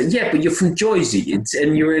the case. Like, but you're from Jersey,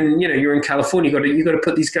 and you're in California. You got to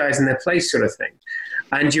put these guys in their place, sort of thing.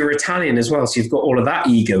 And you're Italian as well, so you've got all of that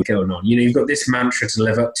ego going on. You've got this mantra to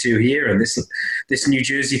live up to here, and this New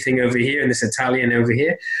Jersey thing over here, and this Italian over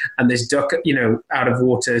here, and this duck, out of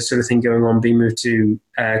water sort of thing going on, being moved to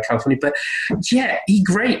California. But he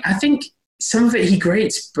great. I think some of it he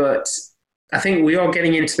grates, but I think we are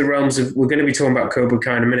getting into the realms of, we're going to be talking about Cobra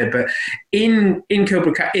Kai in a minute, but in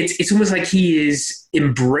Cobra Kai, it's almost like he is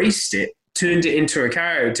embraced it, turned it into a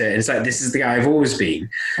character. And it's like, this is the guy I've always been.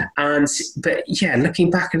 But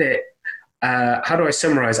looking back at it, how do I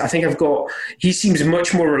summarize? I think he seems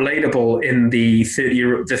much more relatable in the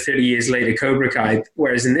 30 years later Cobra Kai,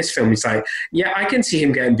 whereas in this film, he's like, I can see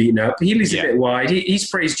him getting beaten up. He leaves a bit wide. He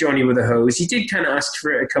sprays Johnny with a hose. He did kind of ask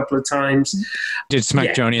for it a couple of times. Did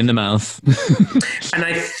smack Johnny in the mouth. And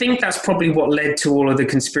I think that's probably what led to all of the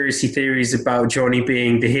conspiracy theories about Johnny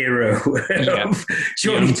being the hero, of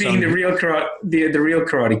Johnny being the real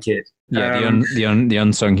Karate Kid. Yeah, the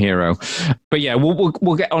unsung hero. But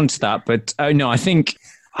we'll get onto that. But no, I think,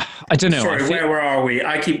 I don't know. Sorry, where are we?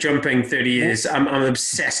 I keep jumping 30 years. I'm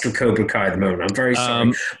obsessed with Cobra Kai at the moment. I'm very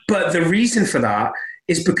sorry. But the reason for that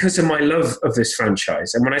is because of my love of this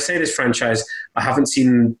franchise. And when I say this franchise, I haven't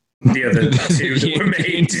seen the other two that were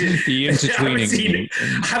made. The intertwining.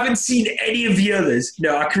 I haven't seen any of the others.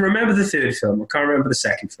 No, I can remember the third film. I can't remember the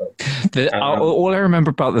second film. All I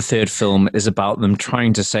remember about the third film is about them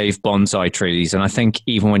trying to save bonsai trees. And I think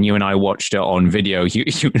even when you and I watched it on video, you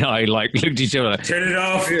and I looked at each other. Turn it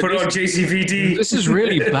off. Put on JCVD. This is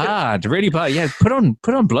really bad. Really bad. Yeah, put on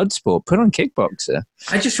Bloodsport. Put on Kickboxer.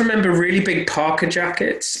 I just remember really big Parker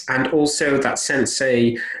jackets, and also that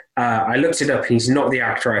sensei. I looked it up, and he's not the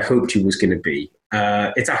actor I hoped he was going to be.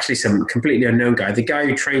 It's actually some completely unknown guy, the guy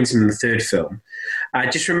who trains him in the third film. I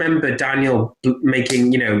just remember Daniel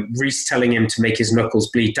making, Reese telling him to make his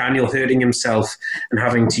knuckles bleed, Daniel hurting himself and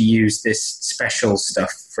having to use this special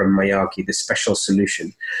stuff from Miyagi, this special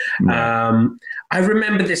solution. Mm. I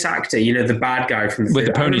remember this actor, the bad guy from the with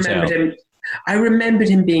third. The ponytail. I remembered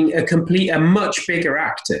him being a much bigger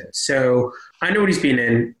actor. So I know what he's been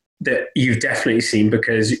in. That you've definitely seen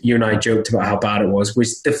because you and I joked about how bad it was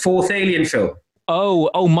the fourth Alien film.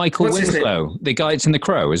 Oh, Michael Winslow, the guy that's in The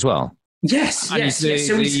Crow as well. Yes, And yes, he's yes.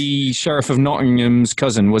 So the Sheriff of Nottingham's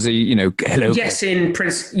cousin, was he? Hello. Yes, in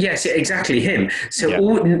Prince. Yes, exactly him.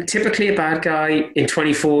 So typically a bad guy. In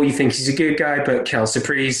 24, you think he's a good guy, but Kel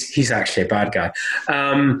Surprise, he's actually a bad guy.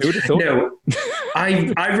 Who would have thought? No,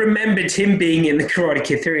 I remembered him being in the Karate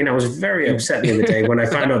Kid 3, and I was very upset the other day when I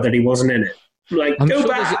found out that he wasn't in it. Like, go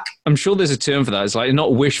back. I'm sure there's a term for that. It's like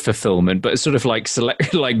not wish fulfillment, but it's sort of like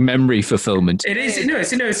like memory fulfillment. It is.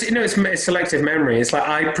 It's selective memory. It's like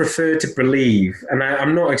I prefer to believe, and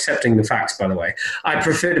I'm not accepting the facts, by the way. I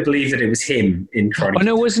prefer to believe that it was him in Karate. Oh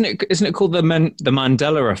no, isn't it called the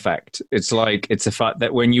Mandela effect? It's like it's a fact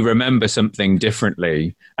that when you remember something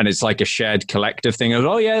differently, and it's like a shared collective thing. Of,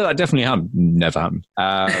 oh yeah, that definitely happened. Never happened.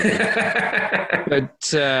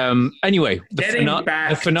 But anyway,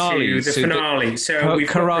 the finale. So we've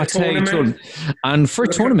karate got the tournament. And for a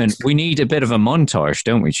tournament, we need a bit of a montage,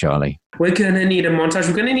 don't we, Charlie? We're going to need a montage.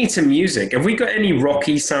 We're going to need some music. Have we got any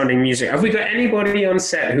Rocky-sounding music? Have we got anybody on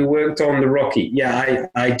set who worked on the Rocky? Yeah,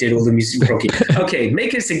 I did all the music for Rocky. Okay,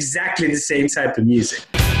 make us exactly the same type of music.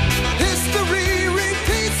 History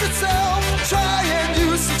repeats itself. Try and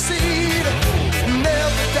you succeed.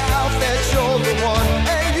 Never doubt that you're the one,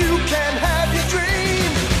 and you can have your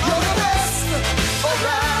dream. You're the best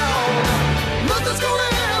around. Nothing's gonna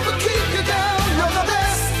ever keep you down. You're the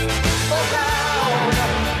best around.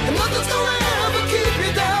 And nothing's gonna ever keep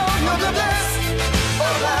you down. You're the best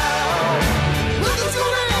around. Nothing's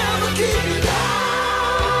gonna ever keep you down.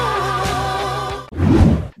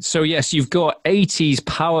 So yes, you've got 80s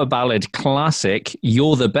power ballad classic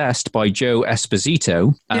 "You're the Best" by Joe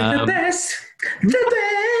Esposito. You're the best. The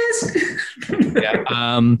best.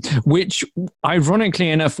 Which, ironically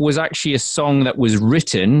enough, was actually a song that was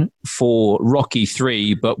written for Rocky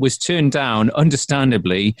III, but was turned down,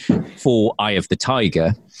 understandably, for Eye of the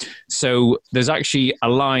Tiger. So there's actually a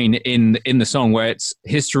line in the song where it's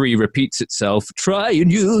history repeats itself, try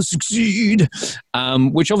and you'll succeed,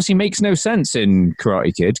 which obviously makes no sense in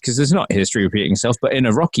Karate Kid because there's not history repeating itself, but in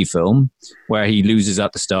a Rocky film where he loses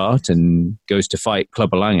at the start and goes to fight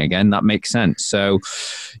Clubber Lang again, that makes sense. So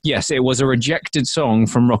yes, it was a rejected song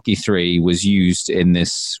from Rocky III was used in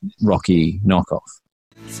this Rocky knockoff.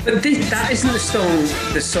 But that isn't the song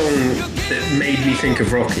that made me think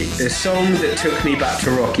of Rocky. The song that took me back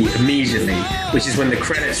to Rocky immediately, which is when the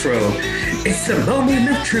credits roll. It's the moment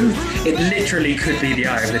of truth. It literally could be the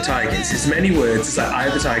Eye of the Tiger. It's as many words. It's like Eye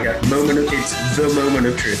of the Tiger. It's the moment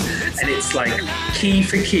of truth, and it's like key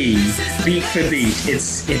for key, beat for beat.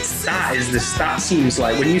 That seems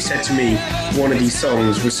like when you said to me one of these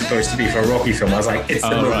songs was supposed to be for a Rocky film, I was like, it's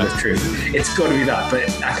the moment of truth. It's got to be that. But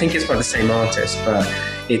I think it's by the same artist, but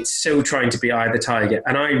it's so trying to be Eye of the Tiger.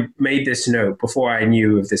 And I made this note before I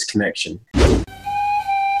knew of this connection.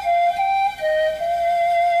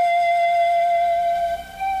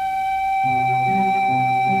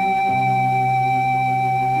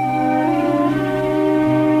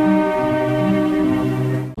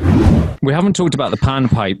 We haven't talked about the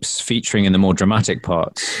panpipes featuring in the more dramatic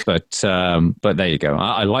parts, but there you go.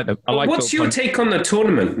 I like the. What's your take on the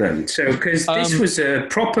tournament then? So, because this was a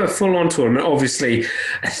proper full-on tournament. Obviously,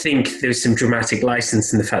 I think there's some dramatic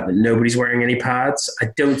license in the fact that nobody's wearing any pads. I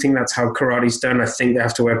don't think that's how karate's done. I think they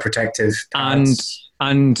have to wear protective pads.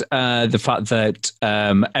 And the fact that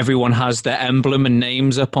everyone has their emblem and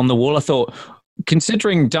names up on the wall. I thought,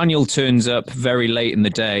 considering Daniel turns up very late in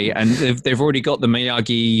the day, and they've already got the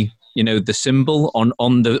Miyagi. The symbol on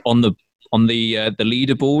the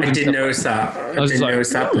leaderboard. I didn't notice that.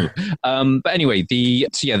 But anyway, the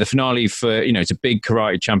finale for it's a big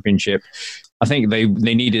karate championship. I think they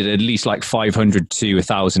needed at least like 500 to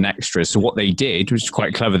 1,000 extras. So what they did, which was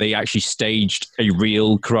quite clever, they actually staged a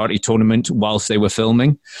real karate tournament whilst they were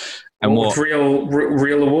filming. And with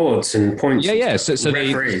real awards and points. Yeah. So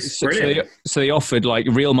they offered like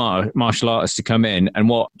real martial artists to come in, and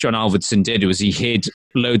what John Alvarson did was he hid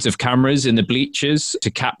loads of cameras in the bleachers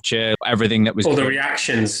to capture everything that was all the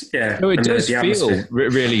reactions. Yeah, so it does feel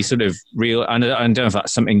really sort of real. And I don't know if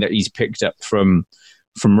that's something that he's picked up from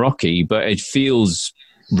Rocky, but it feels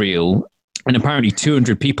real. And apparently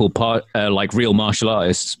 200 people, like real martial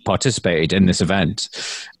artists, participated in this event.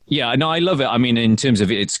 Yeah, no, I love it. I mean, in terms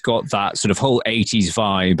of it's got that sort of whole 80s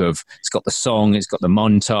vibe of, it's got the song, it's got the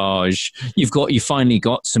montage. You finally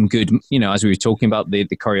got some good, as we were talking about the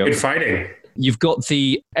choreography. Good fighting. You've got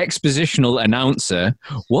the expositional announcer.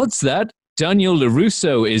 What's that? Daniel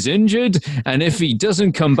LaRusso is injured, and if he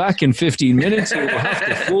doesn't come back in 15 minutes, he will have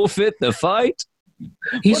to forfeit the fight.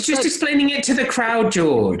 He's just explaining it to the crowd,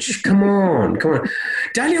 George. Come on.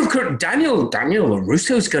 Daniel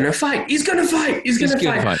LaRusso's going to fight. He's going to fight.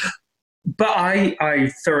 But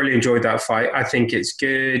I thoroughly enjoyed that fight. I think it's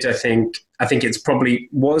good. I think it's probably,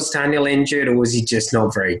 was Daniel injured or was he just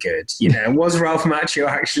not very good? You know, was Ralph Macchio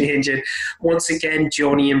actually injured? Once again,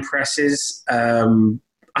 Johnny impresses.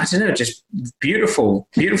 I don't know, just beautiful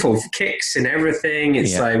kicks and everything.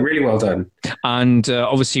 It's like really well done. And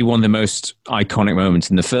obviously one of the most iconic moments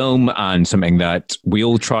in the film, and something that we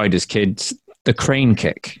all tried as kids, the crane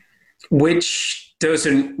kick. Which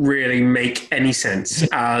doesn't really make any sense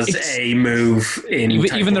as a move in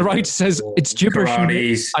even the writer says it's gibberish.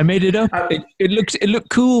 I made it up. It looked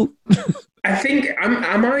cool. I think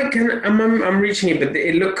I'm reaching it, but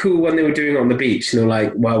it looked cool when they were doing it on the beach. And they're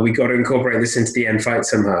like, well, we got to incorporate this into the end fight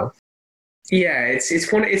somehow. Yeah,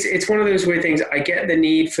 it's one of those weird things. I get the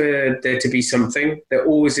need for there to be something. There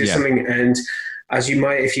always is something, and as you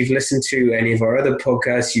might, if you've listened to any of our other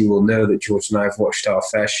podcasts, you will know that George and I have watched our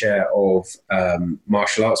fair share of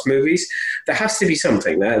martial arts movies. There has to be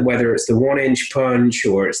something there, whether it's the 1-inch punch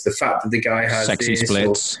or it's the fact that the guy has sexy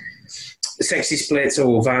splits. Sexy splits,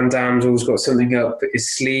 or Van Damme's always got something up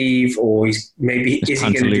his sleeve, or is he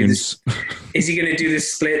going to do this? Is he going to do the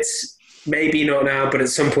splits? Maybe not now, but at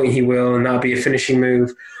some point he will, and that'll be a finishing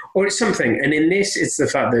move, or it's something. And in this, it's the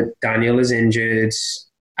fact that Daniel is injured,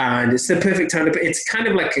 and it's the perfect time to. It's kind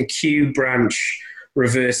of like a Q branch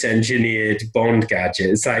reverse engineered Bond gadget.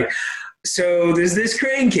 It's like, so there's this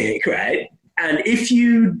crane kick, right? And if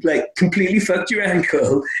you like completely fucked your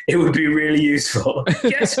ankle, it would be really useful.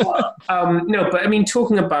 Guess what? No, but I mean,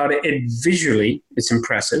 talking about it visually, it's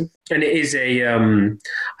impressive. And it is I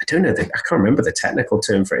don't know, I can't remember the technical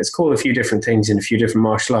term for it. It's called a few different things in a few different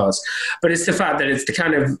martial arts. But it's the fact that it's the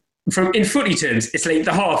kind of, in footy terms, it's like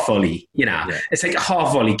the half volley, you know. Yeah. It's like a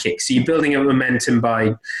half volley kick. So you're building up momentum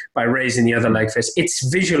by raising the other leg first. It's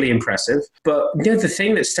visually impressive. But you know, the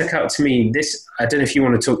thing that stuck out to me, I don't know if you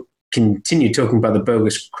want to continue talking about the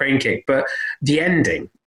bogus crane kick, but the ending,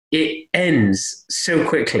 it ends so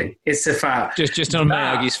quickly. It's the fact just on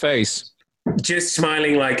Miyagi's face, just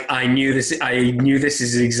smiling like I knew this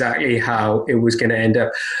is exactly how it was going to end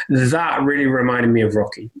up. That really reminded me of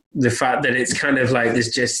Rocky. The fact that it's kind of like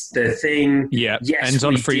there's just the thing. Yeah, ends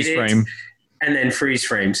on freeze frame. And then freeze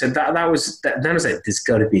frame. So that was like, there's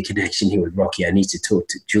got to be a connection here with Rocky. I need to talk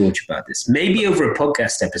to George about this, maybe over a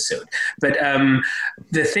podcast episode. But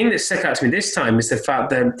the thing that stuck out to me this time is the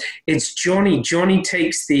fact that it's Johnny. Johnny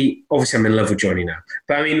takes obviously I'm in love with Johnny now,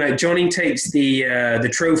 but I mean, like, Johnny takes the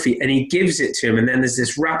trophy and he gives it to him, and then there's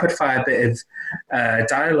this rapid fire bit of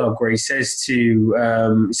dialogue where he says to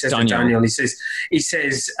Daniel, he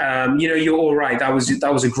says, you know, you're all right. That was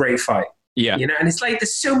a great fight. Yeah. You know, and it's like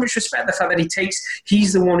there's so much respect, the fact that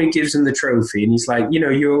he's the one who gives him the trophy, and he's like, you know,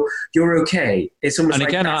 you're okay. It's almost and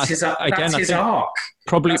like again, that's his arc.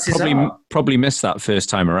 Probably missed that first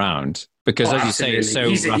time around, because as absolutely. You say,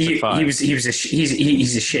 it's so rapid fire.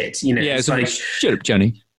 He's a shit, you know. Yeah, it's like, shut up,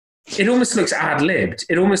 Johnny. It almost looks ad-libbed.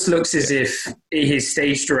 It almost looks as if his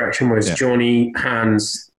stage direction was Johnny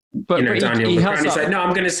hands. But Daniel. He's like, no,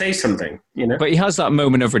 I'm going to say something, you know. But he has that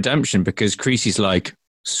moment of redemption because Creasy's like,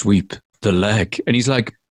 sweep the leg, and he's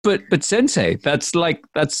like, but Sensei, that'd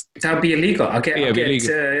be illegal. I'll get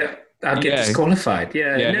disqualified.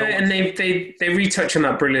 And they retouch on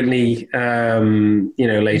that brilliantly,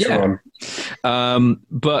 later on.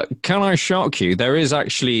 But can I shock you? There is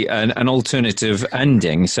actually an alternative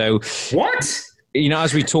ending. So what? You know,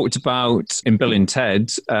 as we talked about in Bill and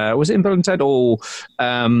Ted, was it in Bill and Ted or?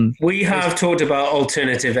 We have talked about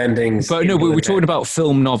alternative endings. But no, we were talking about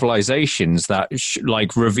film novelizations that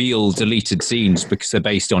reveal deleted scenes because they're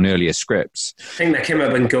based on earlier scripts. I think that came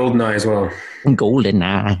up in GoldenEye as well.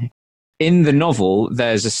 GoldenEye. In the novel,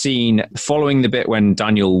 there's a scene following the bit when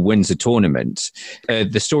Daniel wins a tournament.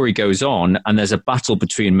 The story goes on, and there's a battle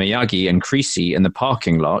between Miyagi and Creasy in the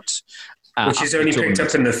parking lot. Which is only picked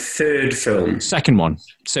up in the third film. Second one.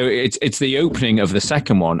 So it's the opening of the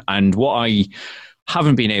second one. And what I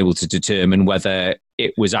haven't been able to determine whether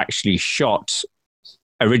it was actually shot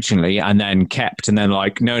originally and then kept and then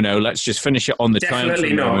like, no, let's just finish it on the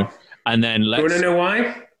Definitely not. Moment. And then let's... You want to know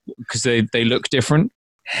why? Because they look different.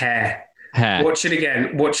 Hair. Watch it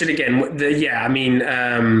again. What's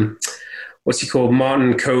he called?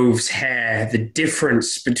 Martin Cove's hair, the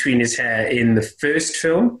difference between his hair in the first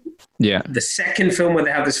film. Yeah. The second film where they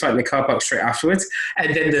have this fight in the car park straight afterwards.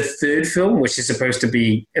 And then the third film, which is supposed to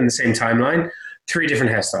be in the same timeline, 3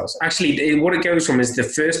 different hairstyles. Actually, what it goes from is the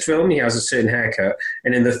first film, he has a certain haircut.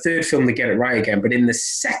 And in the third film, they get it right again. But in the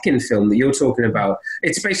second film that you're talking about,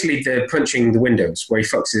 it's basically the punching the windows where he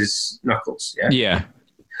fucks his knuckles. Yeah. Yeah.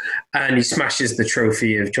 and he smashes the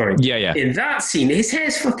trophy of Johnny. Yeah. In that scene, his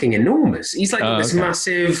hair's fucking enormous. He's like this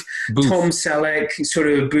massive Boof. Tom Selleck sort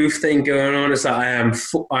of booth thing going on. It's like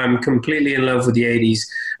I'm completely in love with the 80s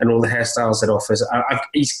and all the hairstyles it offers.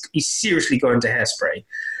 He's seriously going to Hairspray.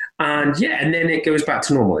 And then it goes back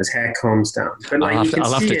to normal. His hair calms down. But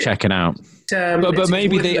I'll have to check it out. But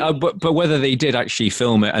maybe but whether they did actually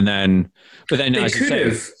film it and then, they could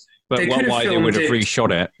have. But why they would have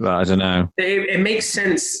reshot it, I don't know. It makes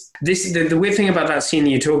sense. The weird thing about that scene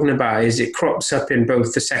that you're talking about is it crops up in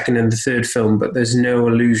both the second and the third film, but there's no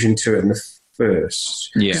allusion to it in the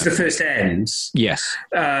first. Yeah, because the first ends. Yes.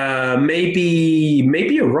 Maybe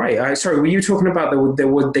you're right. Sorry, were you talking about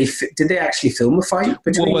did they actually film a fight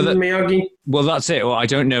between Miyagi? Well, that's it. Well, I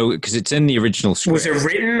don't know because it's in the original script. Was it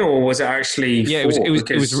written or was it actually? Yeah,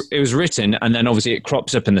 it was written, and then obviously it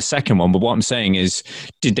crops up in the second one. But what I'm saying is,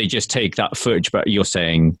 did they just take that footage? But you're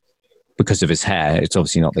saying because of his hair, it's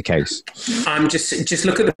obviously not the case. I'm just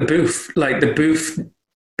look at the booth. Like the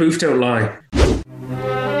booth don't lie.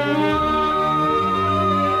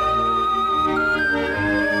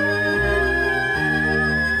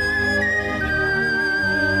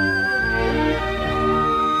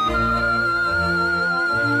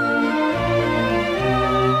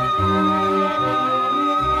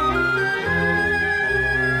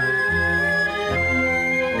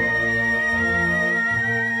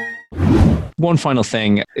 One final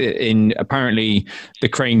thing, apparently the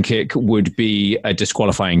crane kick would be a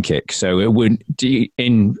disqualifying kick. So it would, truth,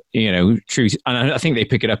 and I think they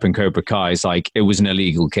pick it up in Cobra Kai, it's like it was an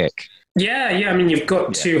illegal kick. Yeah. I mean, you've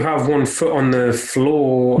got to have one foot on the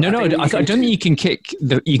floor. No, I don't think you can kick.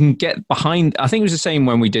 You can get behind. I think it was the same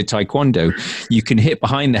when we did Taekwondo. You can hit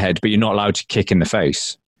behind the head, but you're not allowed to kick in the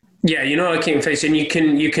face. Yeah, you're not looking face, and you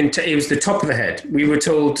can. It was the top of the head. We were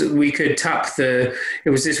told we could tap it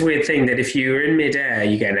was this weird thing that if you were in midair,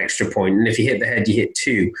 you get an extra point, and if you hit the head, you hit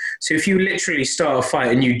 2. So if you literally start a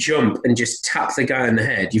fight and you jump and just tap the guy in the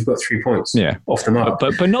head, you've got 3 points. Yeah, off the mark.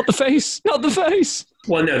 But not the face. Not the face.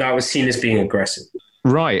 Well, no, that was seen as being aggressive.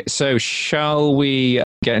 Right. So shall we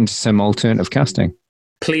get into some alternative casting?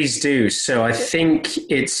 Please do. So I think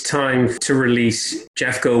it's time to release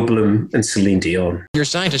Jeff Goldblum and Celine Dion. Your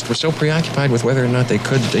scientists were so preoccupied with whether or not they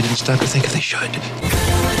didn't stop to think if they should.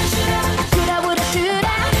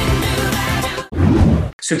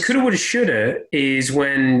 So coulda, woulda, shoulda is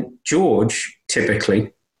when George,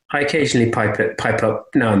 typically, I occasionally pipe up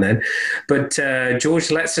now and then, but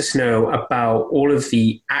George lets us know about all of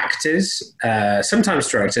the actors, sometimes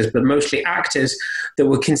directors, but mostly actors that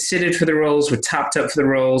were considered for the roles, were tapped up for the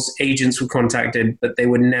roles, agents were contacted, but they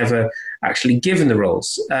were never actually given the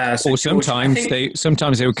roles. Or sometimes they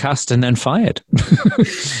were cast and then fired.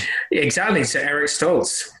 Exactly. So Eric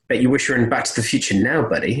Stoltz, bet you wish you were in Back to the Future now,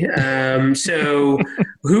 buddy. So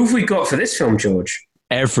who have we got for this film, George?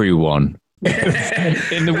 Everyone.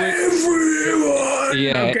 Everyone.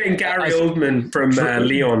 Yeah, I'm getting Gary Oldman from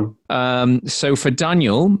Leon. So for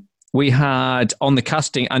Daniel, we had on the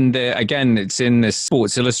casting, and again, it's in this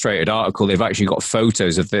Sports Illustrated article. They've actually got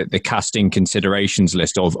photos of the casting considerations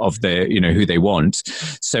list of the who they want.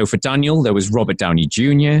 So for Daniel, there was Robert Downey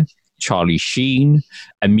Jr., Charlie Sheen,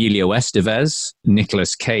 Emilio Estevez,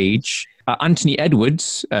 Nicolas Cage, Anthony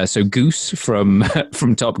Edwards, so Goose from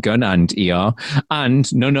Top Gun and ER,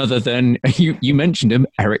 and none other than, you mentioned him,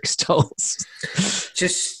 Eric Stoltz.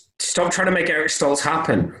 Just stop trying to make Eric Stoltz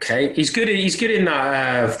happen, okay? He's good in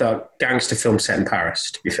that gangster film set in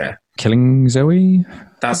Paris, to be fair. Killing Zoe?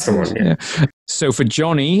 That's the one, yeah. So for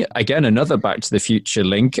Johnny, again, another Back to the Future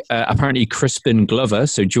link. Apparently Crispin Glover,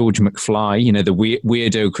 so George McFly, the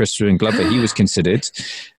weirdo Crispin Glover, he was considered.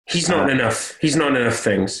 He's not enough. He's not enough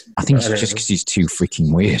things. I think it's just because he's too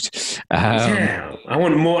freaking weird. Yeah, I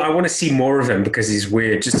want more. I want to see more of him because he's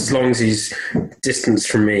weird. Just as long as he's distanced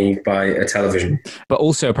from me by a television. But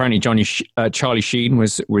also, apparently, Charlie Sheen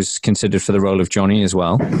was considered for the role of Johnny as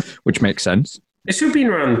well, which makes sense. This would have been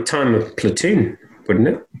around the time of Platoon, wouldn't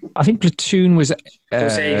it? I think Platoon was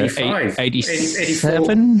 85.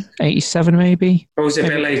 87 maybe. Or was it a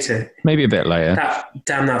bit later? Maybe a bit later.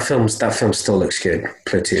 That film still looks good.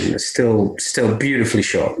 Platoon. It's still beautifully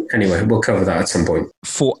shot. Anyway, we'll cover that at some point.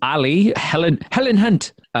 For Ali, Helen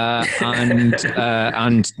Hunt and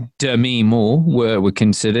Demi Moore were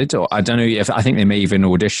considered, or I don't know I think they may even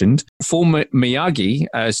auditioned. For Miyagi,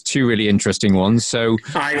 as two really interesting ones. So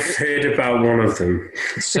I've heard about one of them.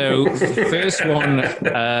 So the first one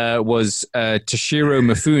was Toshiro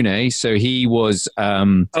Mifune. So he was.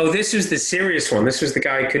 This was the serious one. This was the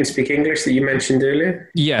guy who couldn't speak English that you mentioned earlier.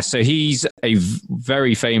 Yeah, so he's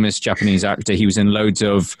very famous Japanese actor. He was in loads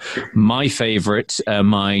of my favorite,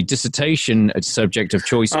 my dissertation subject of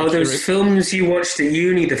choice. Those films you watched at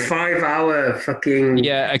uni, the 5-hour fucking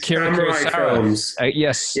Akira samurai Kurosawa films.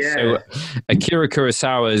 Yes. Yeah. So Akira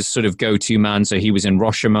Kurosawa's sort of go-to man. So he was in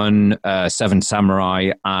Rashomon, Seven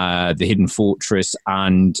Samurai, The Hidden Fortress,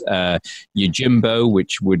 and Yojimbo,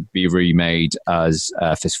 which would be remade as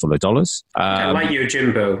Fistful of Dollars. I like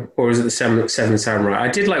Yojimbo, or is it the Seven Samurai? I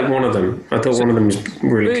did like one of them. I thought one of them was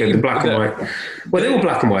really good. The black and white. Well, they were all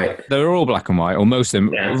black and white. They were all black and white, or most of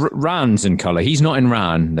them. Yeah. Ran's in colour. He's not in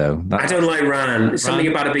Ran, though. I don't like Ran. Something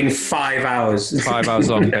about it being 5 hours. 5 hours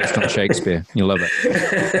long, based on Shakespeare. You'll love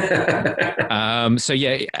it. So,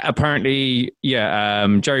 yeah, apparently,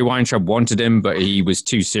 Jerry Weintraub wanted him, but he was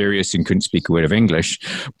too serious and couldn't speak a word of English.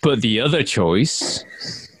 But the other choice...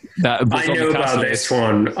 I know about this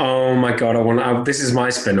one. Oh my god! This is my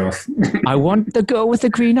spin-off. I want the girl with the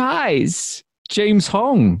green eyes, James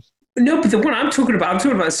Hong. No, but the one I'm talking about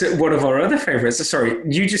one of our other favorites. Sorry,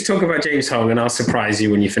 you just talk about James Hong, and I'll surprise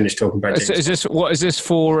you when you finish talking about James. What is this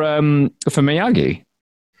for Miyagi?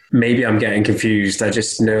 Maybe I'm getting confused. I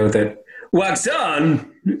just know that Wax on.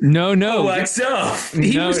 No. Wax off.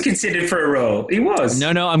 He was considered for a role. He was.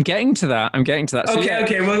 No, I'm getting to that. So,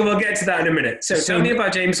 okay. We'll get to that in a minute. So tell me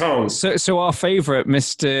about James Hong. So our favourite,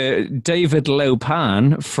 Mr. David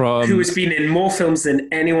Lopan from... Who has been in more films than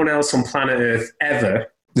anyone else on planet Earth ever.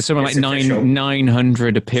 There's something like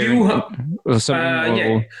 900 appearances or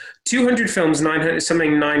something. 200 films,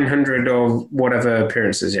 900 or whatever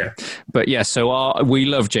appearances, yeah. But yeah, so we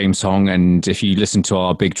love James Hong, and if you listen to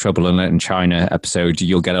our Big Trouble in Little China episode,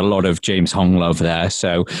 you'll get a lot of James Hong love there.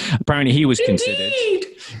 So apparently he was considered.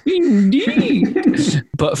 Indeed.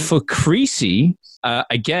 But for Creasy,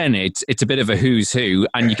 again, it's a bit of a who's who,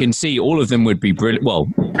 and you can see all of them would be brilliant. Well,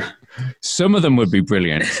 some of them would be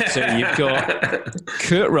brilliant. So you've got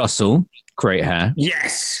Kurt Russell, great hair.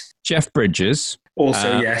 Yes. Jeff Bridges.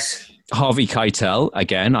 Also, yes. Harvey Keitel,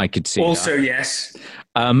 again, I could see also, that. Yes.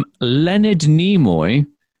 Leonard Nimoy.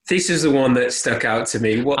 This is the one that stuck out to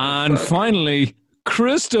me. And finally,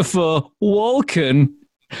 Christopher Walken.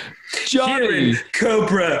 Johnny. Kieran,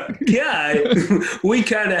 Cobra Guy. We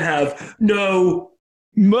kind of have no...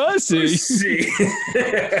 Mercy.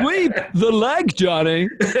 Sweep the leg, Johnny.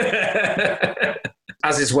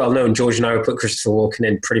 As is well known, George and I would put Christopher Walken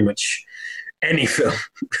in pretty much any film.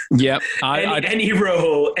 Yep. Any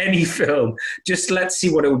role, any film. Just let's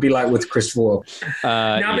see what it would be like with Christopher Walken.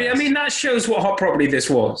 I mean, that shows what hot property this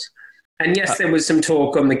was. And yes, there was some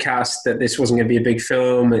talk on the cast that this wasn't going to be a big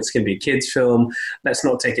film. It's going to be a kid's film. Let's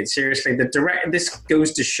not take it seriously. This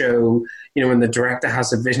goes to show, when the director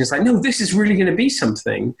has a vision, it's like, no, this is really going to be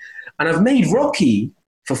something. And I've made Rocky,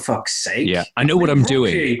 for fuck's sake. Yeah, I know what I'm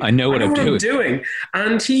doing. I know what I'm doing.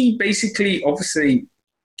 And he basically, obviously,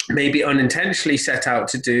 maybe unintentionally set out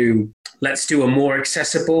to do, let's do a more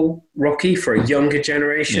accessible Rocky for a younger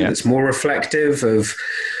generation that's more reflective of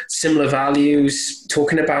similar values,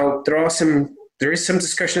 talking about, there is some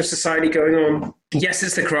discussion of society going on. Yes,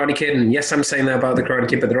 it's the Karate Kid, and yes, I'm saying that about the Karate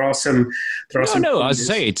Kid, but there are some. No, I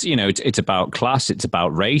say it's about class, it's about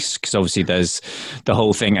race, because obviously there's the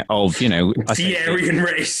whole thing of the Aryan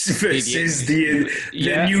race versus the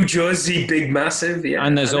New Jersey big massive. Yeah,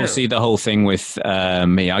 and there's obviously the whole thing with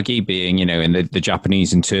Miyagi being in the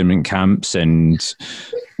Japanese internment camps, and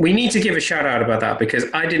we need to give a shout out about that, because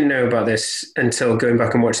I didn't know about this until going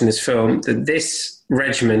back and watching this film. That this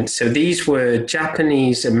regiment, so these were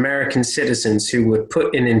Japanese American citizens who were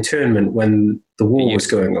put in internment when the war was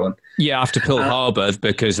going on. Yeah, after Pearl Harbor,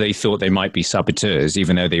 because they thought they might be saboteurs,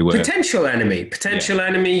 even though they were... Potential enemy,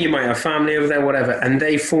 you might have family over there, whatever. And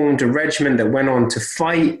they formed a regiment that went on to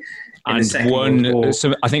fight in the Second World War.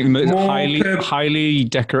 So I think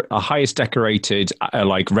the highest decorated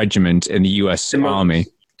regiment in the US Army.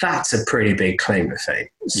 That's a pretty big claim to fame.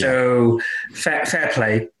 So fair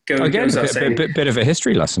play. Again, a bit of a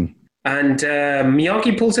history lesson. And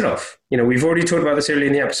Miyagi pulls it off. We've already talked about this earlier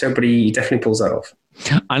in the episode, but he definitely pulls that off.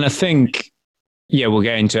 And I think, we'll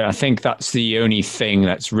get into it. I think that's the only thing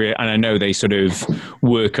that's real. And I know they sort of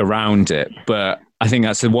work around it, but I think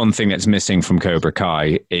that's the one thing that's missing from Cobra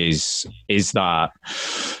Kai is that,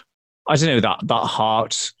 I don't know, that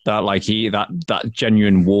heart, that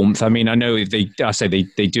genuine warmth. I mean, I know they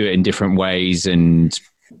do it in different ways and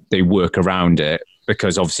they work around it,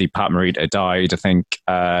 because obviously Pat Morita died, I think,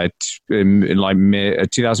 in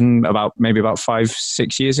 2000, about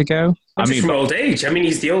 5-6 years ago. From old age. I mean,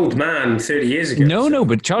 he's the old man 30 years ago. No,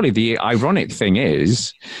 but Charlie, the ironic thing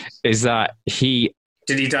is that he...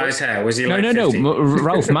 Did he dye his hair? Was he No.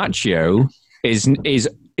 Ralph Macchio is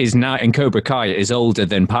is now in Cobra Kai is older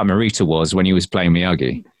than Pat Morita was when he was playing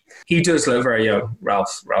Miyagi. He does look very young,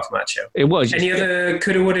 Ralph Macchio. It was. Any other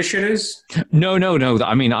coulda, woulda, shouldas? No.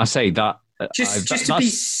 I mean, I say that.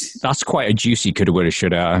 That's quite a juicy coulda, woulda,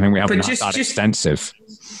 shoulda. I think we haven't had that extensive.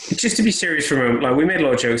 Just to be serious for a moment, like we made a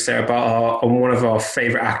lot of jokes there about one of our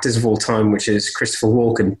favorite actors of all time, which is Christopher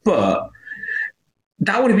Walken, but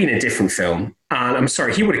that would have been a different film. And I'm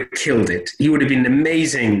sorry, he would have killed it. He would have been an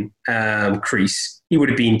amazing Kreese. He would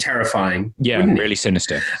have been terrifying. Yeah, really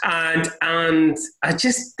sinister. And I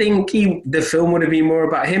just think the film would have been more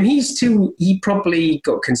about him. He probably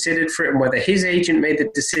got considered for it, and whether his agent made the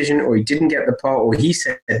decision or he didn't get the part or he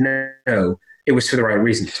said no, it was for the right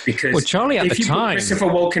reasons. Because Charlie at the time, put Christopher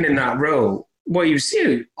Walken in that role, well, he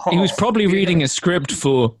was probably reading a script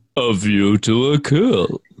for A View to a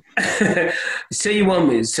Kill. So you want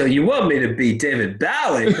me to be David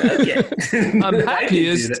Bowie? Okay. I'm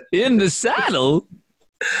happiest in the saddle.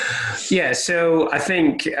 Yeah, so I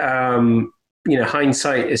think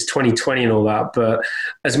hindsight is 20/20 and all that. But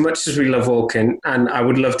as much as we love Walken, and I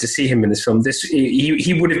would love to see him in this film,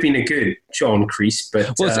 he would have been a good John Kreese.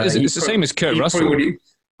 But it's the same as Kurt Russell.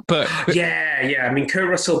 But yeah. I mean, Kurt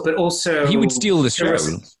Russell, but also he would steal the show.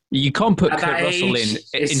 You can't put Kurt Russell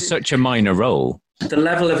in such a minor role. The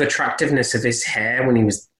level of attractiveness of his hair when he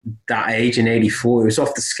was that age in 84, it was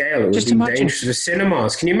off the scale. It would be dangerous for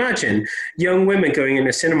cinemas. Can you imagine young women going in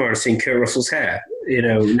a cinema and seeing Kurt Russell's hair,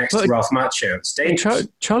 next to Ralph Macchio? It's dangerous.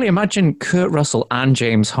 Charlie, imagine Kurt Russell and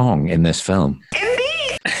James Hong in this film.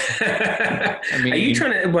 I mean, are you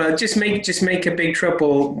trying to? Well, just make a Big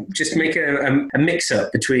Trouble. Just make a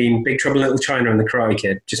mix-up between Big Trouble in Little China and The Karate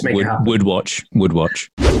Kid. Just make it happen. Would watch.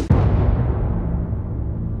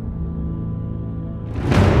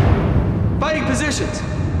 Fighting positions.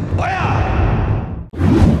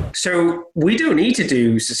 So we don't need to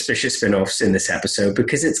do suspicious spin-offs in this episode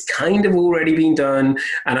because it's kind of already been done,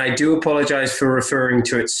 and I do apologize for referring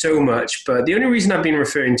to it so much, but the only reason I've been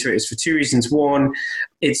referring to it is for two reasons. One,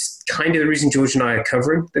 it's kind of the reason George and I are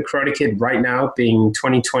covering The Karate Kid right now, being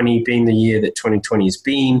 2020, being the year that 2020 has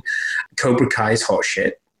been. Cobra Kai is hot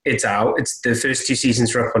shit. It's out. The first two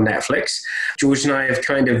seasons are up on Netflix. George and I have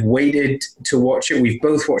kind of waited to watch it. We've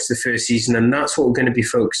both watched the first season, and that's what we're going to be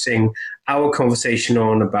focusing our conversation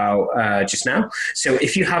on about just now. So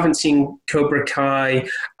if you haven't seen Cobra Kai,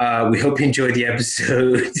 we hope you enjoyed the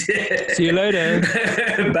episode. See you later.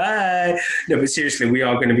 Bye. No, but seriously, we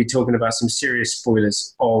are going to be talking about some serious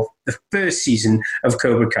spoilers of the first season of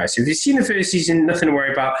Cobra Kai. So if you've seen the first season, nothing to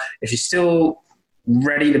worry about. If you're still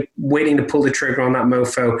waiting to pull the trigger on that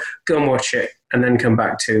mofo, go and watch it and then come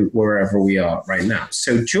back to wherever we are right now.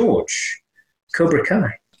 So George, Cobra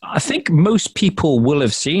Kai. I think most people will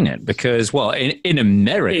have seen it because, well, in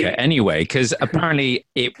America anyway, because apparently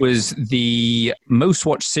it was the most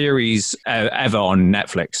watched series ever on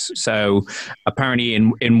Netflix. So apparently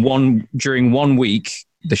during 1 week,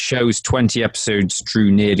 the show's 20 episodes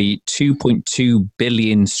drew nearly 2.2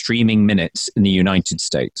 billion streaming minutes in the United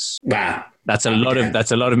States. Wow. That's a lot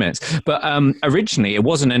of minutes. But originally it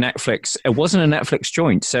wasn't a Netflix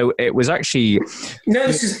joint. So it was actually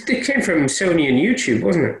it came from Sony and YouTube,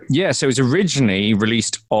 wasn't it? Yeah, so it was originally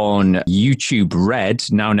released on YouTube Red,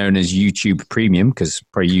 now known as YouTube Premium, because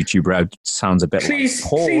probably YouTube Red sounds a bit like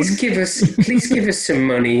porn. Please give us some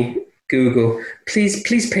money, Google. Please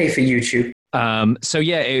pay for YouTube.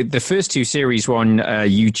 The first two series were on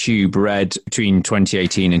YouTube Red between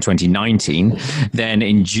 2018 and 2019. Then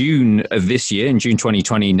in June of this year, in June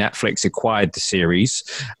 2020, Netflix acquired the series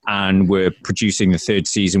and were producing the third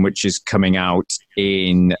season, which is coming out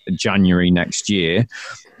in January next year.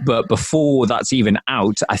 But before that's even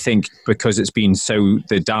out, I think because the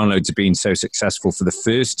downloads have been so successful for the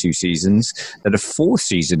first two seasons, that a fourth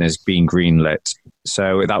season has been greenlit.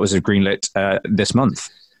 So that was greenlit this month.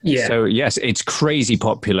 Yeah. So yes, it's crazy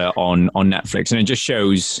popular on Netflix, and it just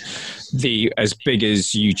shows as big as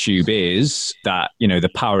YouTube is, that the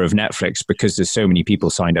power of Netflix, because there's so many people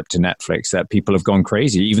signed up to Netflix that people have gone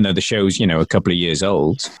crazy, even though the show's a couple of years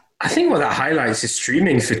old. I think what that highlights is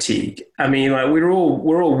streaming fatigue. I mean, like we're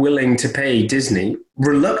all willing to pay Disney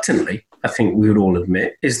reluctantly. I think we would all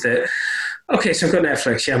admit is that. Okay, so I've got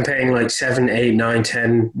Netflix. Yeah, I'm paying like 7, 8, 9,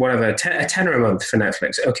 10, whatever, a tenner a month for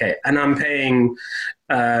Netflix. Okay, and I'm paying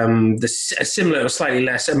a similar or slightly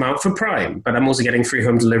less amount for Prime, but I'm also getting free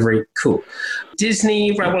home delivery. Cool.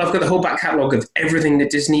 Disney, right, well, I've got the whole back catalogue of everything that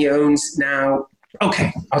Disney owns now.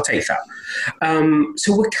 Okay, I'll take that.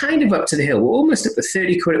 So we're kind of up to the hill. We're almost up to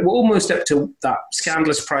 30 quid. We're almost up to that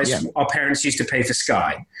scandalous price our parents used to pay for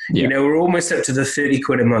Sky. Yeah. You know, we're almost up to the 30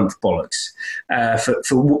 quid a month bollocks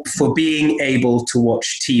for being able to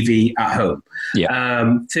watch TV at home.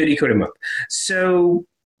 Yeah. 30 quid a month. So,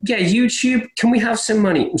 yeah, YouTube, can we have some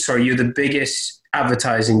money? I'm sorry, you're the biggest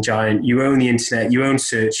advertising giant. You own the internet, you own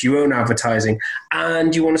search, you own advertising,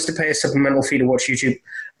 and you want us to pay a supplemental fee to watch YouTube,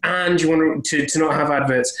 and you want to not have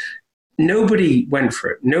adverts. Nobody went for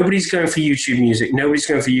it. Nobody's going for YouTube music. Nobody's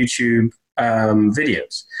going for YouTube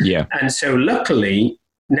videos. Yeah. And so luckily,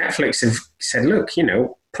 Netflix have said, look, you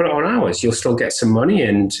know, put it on ours. You'll still get some money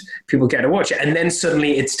and people get to watch it. And then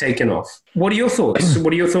suddenly it's taken off. What are your thoughts?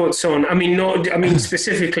 What are your thoughts on,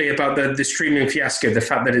 specifically about the streaming fiasco, the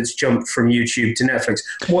fact that it's jumped from YouTube to Netflix.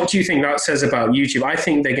 What do you think that says about YouTube? I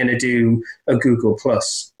think they're going to do a Google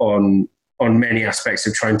Plus on many aspects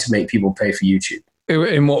of trying to make people pay for YouTube.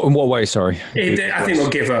 In what way? Sorry, I think they'll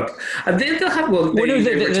give up. They'll have.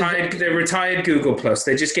 They retired Google Plus.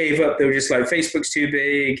 They just gave up. They were just like, Facebook's too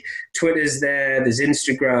big. Twitter's there. There's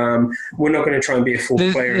Instagram. We're not going to try and be a full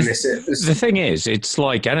player in this. The thing is, it's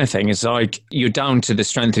like anything. It's like you're down to the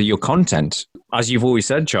strength of your content. As you've always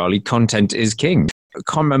said, Charlie, content is king. I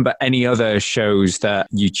can't remember any other shows that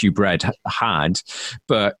YouTube Red had,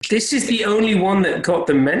 but this is the only one that got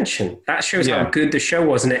the mention. That shows how good the show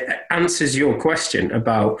was, and it answers your question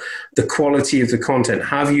about the quality of the content.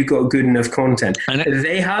 Have you got good enough content? And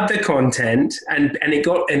they had the content, and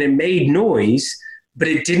it made noise, but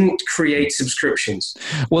it didn't create subscriptions.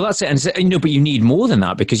 Well, that's it. And but you need more than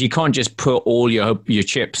that, because you can't just put all your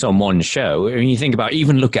chips on one show. I mean, you think about,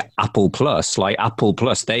 even look at Apple Plus. Like Apple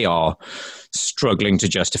Plus, they are struggling to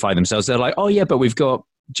justify themselves. They're like, oh yeah, but we've got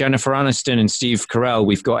Jennifer Aniston and Steve Carell.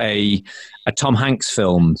 We've got a Tom Hanks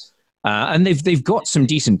film, and they've got some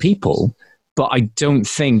decent people, but I don't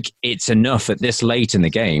think it's enough at this late in the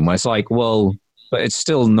game. Where it's like, well, but it's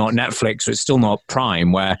still not Netflix, or it's still not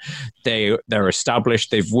Prime, where they're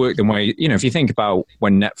established, they've worked their way. You know, if you think about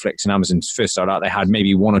when Netflix and Amazon first started out, they had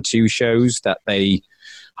maybe one or two shows that they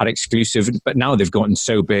had exclusive, but now they've gotten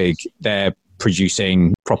so big, they're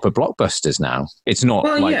producing proper blockbusters now. It's not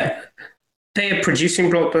they are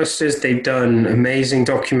producing blockbusters. They've done amazing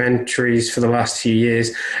documentaries for the last few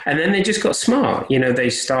years, and then they just got smart. You know, they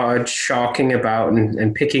started sharking about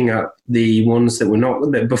and picking up the ones that were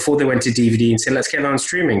not, that before they went to DVD, and said, let's get that on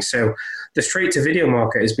streaming. So the straight to video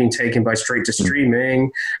market has been taken by straight to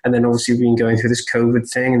streaming, and then obviously we've been going through this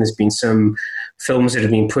COVID thing, and there's been some films that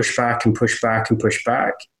have been pushed back and pushed back and pushed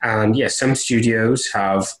back, and some studios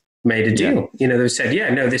have made a deal. You know, they've said,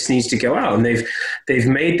 this needs to go out, and they've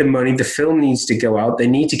made the money. The film needs to go out. They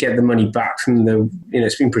need to get the money back from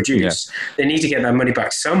it's been produced. They need to get that money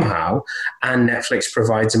back somehow, and Netflix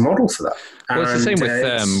provides a model for that. Well, it's the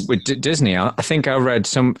same with Disney. I think I read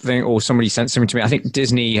something, or somebody sent something to me. I think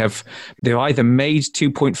Disney they've either made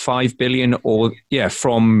 2.5 billion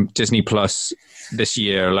from Disney Plus this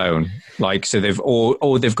year alone. Like, so they've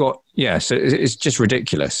got so it's just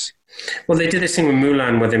ridiculous. Well, they did this thing with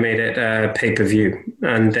Mulan where they made it pay-per-view,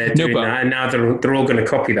 and they're doing that, and now they're all going to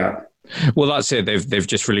copy that. Well, that's it. They've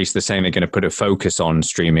just released the saying they're going to put a focus on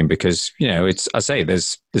streaming, because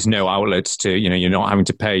there's no outlets to, you're not having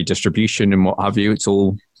to pay distribution and what have you. It's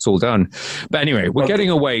all done. But anyway, we're getting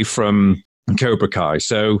away from Cobra Kai.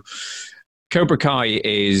 So Cobra Kai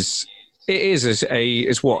is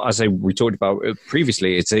what, as we talked about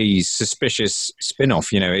previously, it's a suspicious spin-off.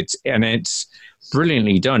 It's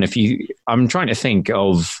brilliantly done. I'm trying to think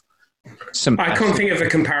of some. I can't think of a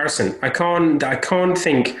comparison. I can't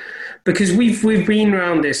think, because we've been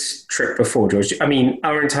around this trip before, George. I mean,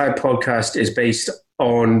 our entire podcast is based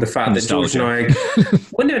on the fact that George and I.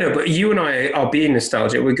 Well, no, but you and I are being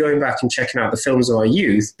nostalgic. We're going back and checking out the films of our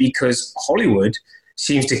youth, because Hollywood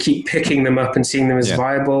seems to keep picking them up and seeing them as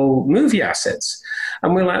viable movie assets.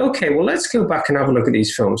 And we're like, okay, well, let's go back and have a look at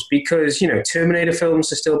these films, because, Terminator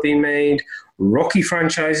films are still being made. Rocky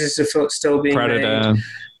franchises are still being made.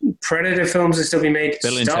 Predator films are still being made.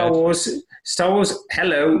 Star Wars.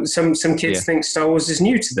 Hello, some kids think Star Wars is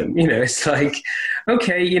new to them. It's like,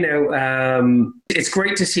 okay, it's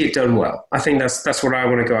great to see it done well. I think that's what I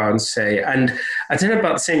want to go out and say. And I don't know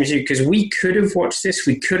about the same as you, because we could have watched this,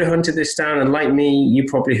 we could have hunted this down, and like me, you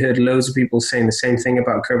probably heard loads of people saying the same thing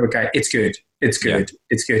about Cobra Kai. It's good. It's good. Yeah.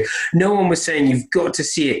 It's good. No one was saying you've got to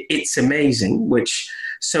see it. It's amazing, which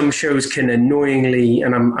some shows can annoyingly,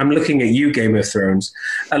 and I'm looking at you, Game of Thrones.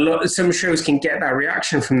 Some shows can get that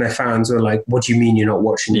reaction from their fans, who are like, "What do you mean you're not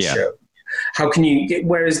watching the show?" How can you get,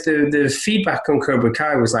 whereas the feedback on Cobra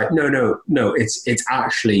Kai was like, no, it's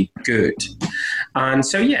actually good. And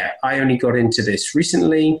so, yeah, I only got into this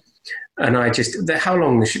recently. And I just, how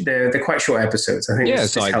long? They're quite short episodes. I think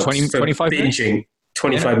it's like 25 minutes. Binging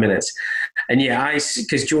 25 minutes. And yeah,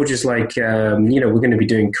 because George is like, we're going to be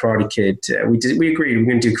doing Karate Kid. We agreed we're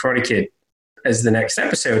going to do Karate Kid as the next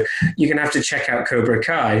episode. You're going to have to check out Cobra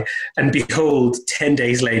Kai. And behold, 10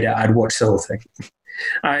 days later, I'd watched the whole thing.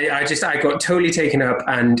 I got totally taken up,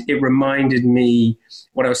 and it reminded me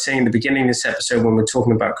what I was saying at the beginning of this episode when we're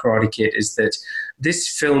talking about Karate Kid, is that this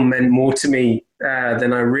film meant more to me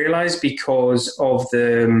than I realized, because of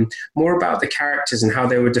more about the characters and how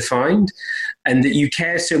they were defined, and that you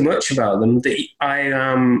care so much about them that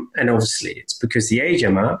and obviously it's because the age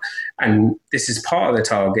I'm at, and this is part of the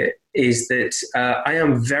target, is that I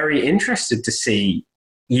am very interested to see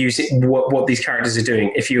using what these characters are doing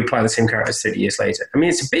if you apply the same characters 30 years later. I mean,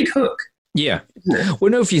 it's a big hook. Yeah. Well,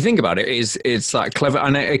 no, if you think about it, it's like clever.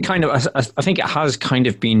 And it kind of, I think it has kind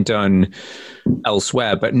of been done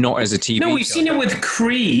elsewhere, but not as a TV. No, we've seen it with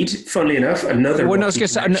Creed, funnily enough, another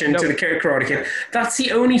connection to the Karate Kid. That's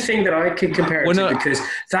the only thing that I could compare it to, because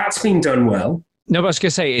that's been done well. No, but I was going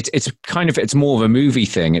to say, it's more of a movie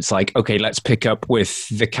thing. It's like, okay, let's pick up with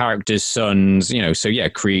the characters' sons, so yeah,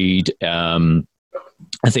 Creed,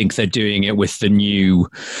 I think they're doing it with the new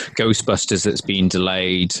Ghostbusters that's been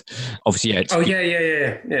delayed. Obviously, yeah.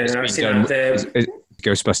 I've seen that.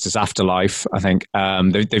 Ghostbusters Afterlife, I think.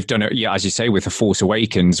 They've done it, yeah, as you say, with The Force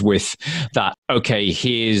Awakens, with that, okay,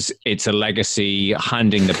 it's a legacy,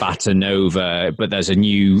 handing the baton over, but there's a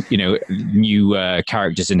new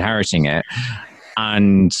characters inheriting it.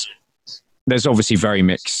 And there's obviously very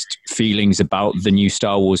mixed feelings about the new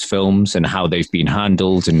Star Wars films and how they've been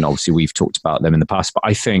handled. And obviously we've talked about them in the past, but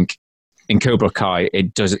I think in Cobra Kai,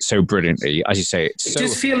 it does it so brilliantly. As you say, it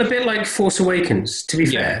does feel a bit like Force Awakens, to be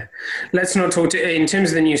fair. Let's not talk in terms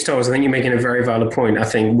of the new Star Wars. I think you're making a very valid point. I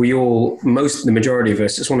think the majority of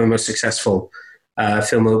us, it's one of the most successful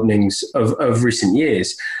film openings of recent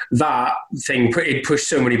years. That thing, it pushed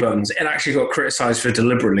so many buttons. It actually got criticized for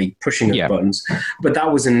deliberately pushing those buttons, but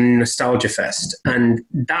that was a nostalgia fest, and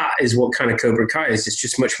that is what kind of Cobra Kai is. It's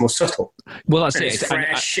just much more subtle. Well, that's It's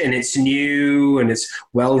fresh, and it's new, and it's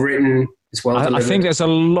well written. It's well delivered. I think there's a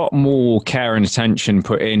lot more care and attention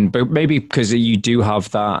put in, but maybe because you do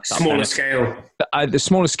have that smaller scale. The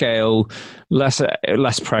smaller scale, less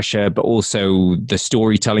pressure, but also the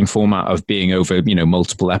storytelling format of being over,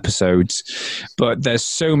 multiple episodes. But there's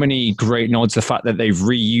so many great nods. The fact that they've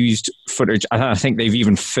reused footage. I think they've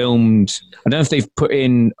even filmed. I don't know if they've put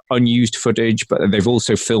in unused footage, but they've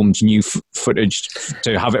also filmed new footage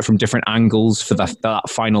to have it from different angles for that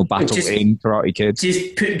final battle in Karate Kid.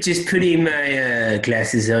 Just putting my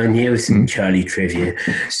glasses on here with some Charlie trivia.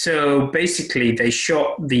 So basically, they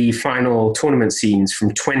shot the final tournament scenes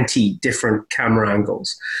from 20 different camera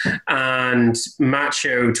angles, and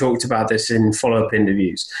Macho talked about this in follow-up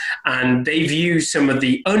interviews, and they've used some of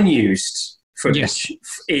the unused footage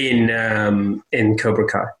in Cobra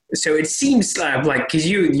Kai. So it seems like because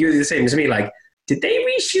you're the same as me, like, did they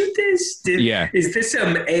reshoot this? Is this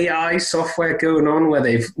some AI software going on where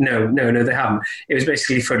they've no, they haven't. It was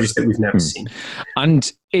basically footage that we've never seen. And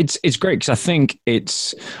it's great because I think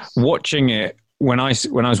it's watching it when I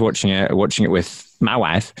was watching it with my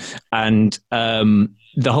wife, and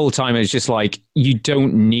the whole time it's just like, you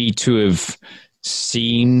don't need to have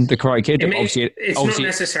seen the Karate Kid. It's not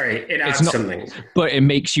necessary. It adds something, but it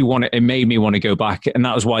makes you want it. It made me want to go back, and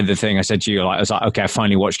that was why the thing I said to you, I was like, okay, I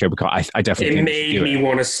finally watched Cobra Kai. I definitely. It made me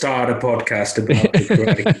want to start a podcast about the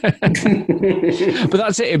Karate. But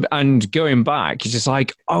that's it. And going back, it's just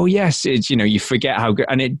like, oh yes, it's you forget how good,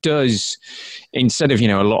 and it does. Instead of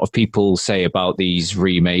a lot of people say about these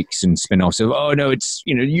remakes and spin-offs of, oh no, it's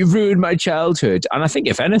you've ruined my childhood, and I think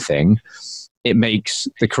if anything, it makes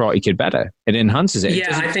the Karate Kid better. It enhances it.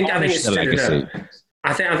 Yeah, I think it's the legacy.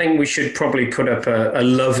 I think we should probably put up a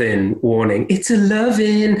love-in warning. It's a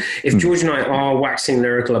love-in. If George and I are waxing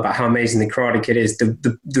lyrical about how amazing the Karate Kid is,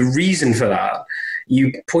 the reason for that,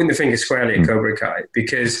 you point the finger squarely at Cobra Kai,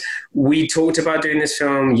 because we talked about doing this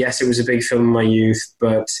film. Yes, it was a big film in my youth,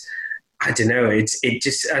 but I don't know. It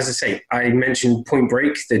just, as I say, I mentioned Point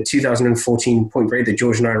Break, the 2014 Point Break that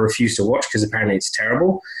George and I refused to watch because apparently it's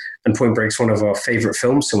terrible. And Point Break's one of our favorite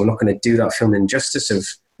films, so we're not going to do that film injustice of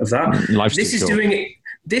that. This is doing it.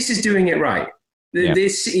 This is doing it right. Yeah.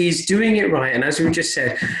 This is doing it right. And as we just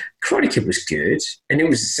said, Karate Kid was good, and it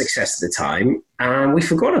was a success at the time, and we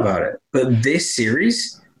forgot about it. But this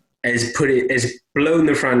series has blown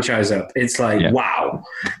the franchise up. It's like, wow.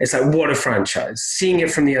 It's like, what a franchise. Seeing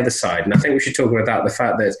it from the other side. And I think we should talk about that, the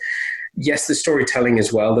fact that yes, the storytelling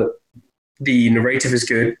as well, that the narrative is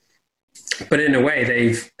good. But in a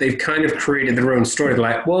way, they've kind of created their own story. They're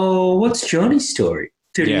like, well, what's Johnny's story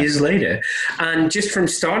 30 years later? And just from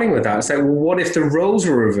starting with that, it's like, well, what if the roles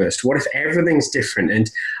were reversed? What if everything's different?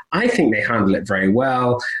 And I think they handle it very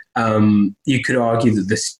well. You could argue that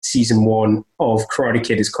the season 1 of Karate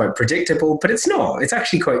Kid is quite predictable, but it's not. It's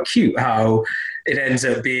actually quite cute how it ends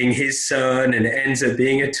up being his son and it ends up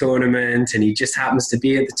being a tournament and he just happens to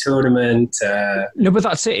be at the tournament. No, but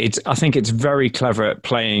that's it. I think it's very clever at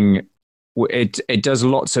playing. It does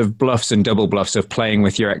lots of bluffs and double bluffs of playing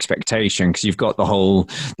with your expectation, because you've got the whole,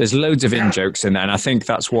 there's loads of in-jokes in there, and I think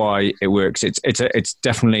that's why it works. It's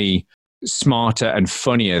definitely smarter and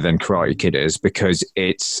funnier than Karate Kid is, because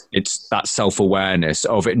it's that self-awareness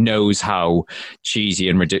of, it knows how cheesy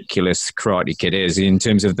and ridiculous Karate Kid is, in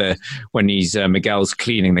terms of when he's Miguel's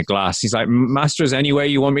cleaning the glass, he's like, master, is any way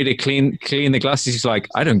you want me to clean the glass? He's like,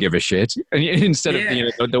 I don't give a shit. And instead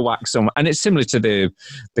of the wax on, and it's similar to the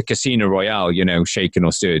Casino Royale, shaken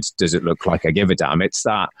or stirred, does it look like I give a damn? It's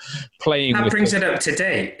that playing that brings it up to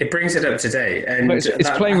date. It brings it up to date, and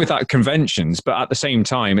it's playing with that conventions, but at the same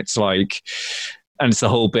time, it's like, and it's the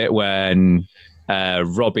whole bit when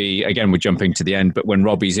Robbie, again, we're jumping to the end, but when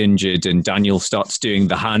Robbie's injured and Daniel starts doing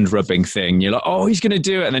the hand rubbing thing, you're like, oh, he's going to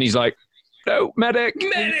do it. And then he's like, no, medic.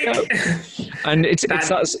 No. And it's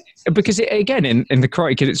that, because again, in the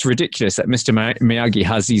Karate Kid, it's ridiculous that Mr. Miyagi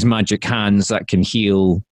has these magic hands that can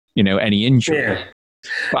heal, any injury. Yeah.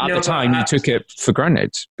 But at the time, you took it for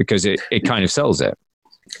granted because it kind of sells it.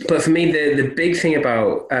 But for me, the big thing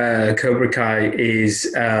about Cobra Kai is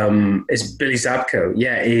Billy Zabka.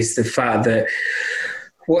 Yeah, is the fact that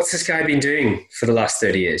what's this guy been doing for the last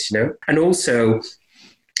 30 years, And also,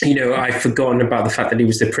 I've forgotten about the fact that he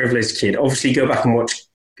was the privileged kid. Obviously, go back and watch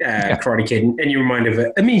Karate Kid and you're reminded of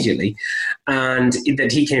it immediately. And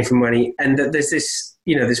that he came from money. And that there's this,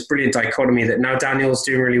 this brilliant dichotomy that now Daniel's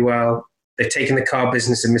doing really well. They've taken the car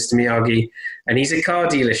business of Mr. Miyagi, and he's a car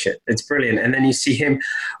dealership. It's brilliant. And then you see him,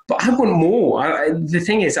 but I want more. The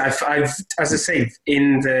thing is, I've as I say,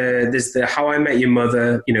 there's the How I Met Your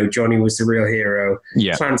Mother. Johnny was the real hero.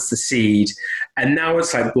 Yeah. Plants the seed, and now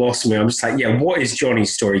it's like blossoming. I'm just like, yeah, what is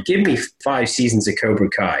Johnny's story? Give me 5 seasons of Cobra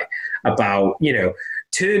Kai about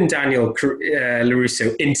turn Daniel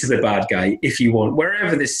LaRusso into the bad guy if you want,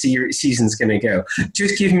 wherever this season's going to go.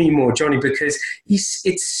 Just give me more Johnny, because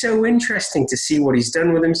it's so interesting to see what he's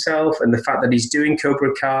done with himself and the fact that he's doing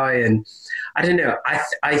Cobra Kai. And I don't know,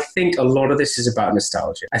 I think a lot of this is about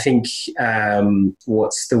nostalgia. I think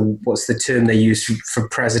what's the term they use for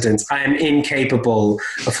presidents? I am incapable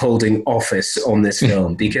of holding office on this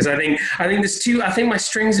film because I think my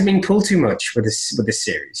strings are being pulled too much with this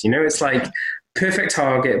series. It's like perfect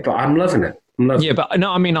target, but I'm loving it. Yeah, but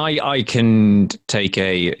no, I mean, I can take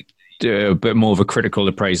a bit more of a critical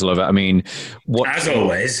appraisal of it. I mean, as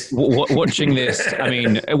always, watching this, I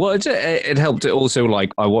mean, well, it helped. Also,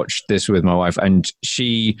 like, I watched this with my wife, and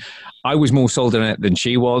I was more sold on it than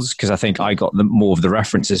she was, because I think I got more of the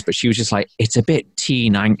references, but she was just like, it's a bit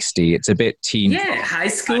teen angsty. It's a bit teen. Yeah, high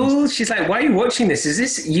school. She's like, why are you watching this? Is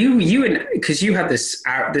this you and because you had this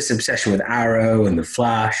obsession with Arrow and The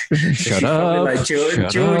Flash. Shut up. Like,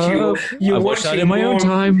 George, you're watching watching that in my own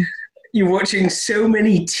time. You're watching so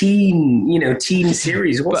many teen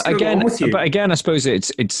series. What's going on with you? But again, I suppose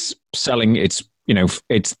it's selling. It's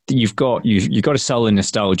you've got to sell the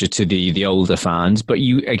nostalgia to the older fans. But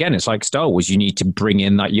it's like Star Wars. You need to bring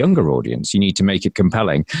in that younger audience. You need to make it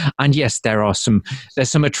compelling. And yes, there's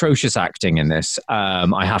some atrocious acting in this.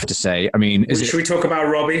 I have to say. I mean, should we talk about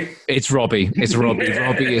Robbie? It's Robbie. It's Robbie.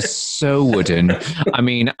 Robbie is so wooden. I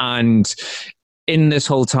mean, and in this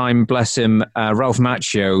whole time, bless him, Ralph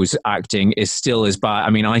Macchio's acting is still as bad. I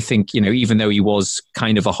mean, I think, even though he was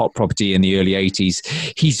kind of a hot property in the early 80s,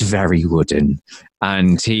 he's very wooden,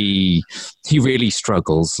 and he really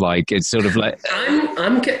struggles. Like, it's sort of like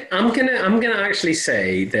I'm gonna actually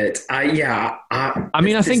say that I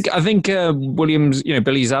think Williams,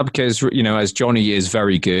 Billy Zabka, as Johnny, is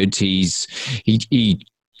very good. He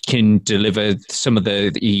can deliver some of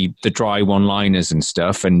the dry one-liners and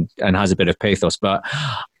stuff, and has a bit of pathos. But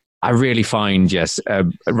I really find,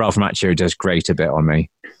 Ralph Macchio does grate a bit on me.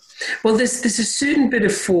 Well, there's a certain bit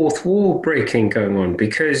of fourth wall breaking going on,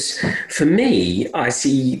 because for me, I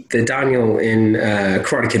see the Daniel in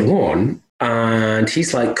Karate Kid 1, and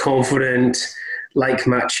he's like confident, like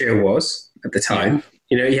Macchio was at the time.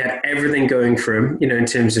 He had everything going for him, in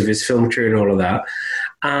terms of his film career and all of that.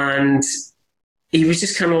 And he was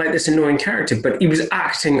just kind of like this annoying character, but he was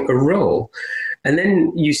acting a role. And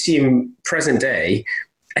then you see him present day,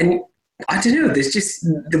 and I don't know. There's just,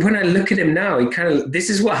 when I look at him now, this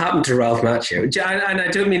is what happened to Ralph Macchio. And I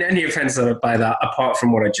don't mean any offense by that, apart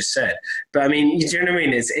from what I just said. But I mean, do you know what I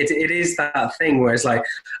mean? It is that thing where it's like,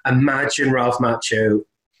 imagine Ralph Macchio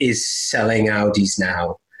is selling Audis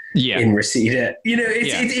now. Yeah. In Reseda. You know,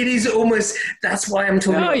 it is almost, that's why I'm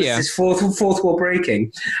talking about this fourth wall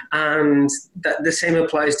breaking. And that the same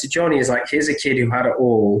applies to Johnny. Is like, here's a kid who had it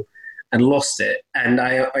all and lost it, and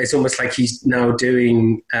it's almost like he's now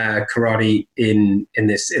doing karate in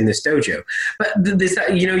this dojo. But there's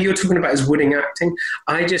that, you know, you're talking about his winning acting.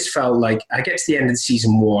 I just felt like I get to the end of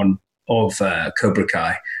season 1 of Cobra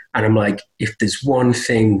Kai, and I'm like, if there's one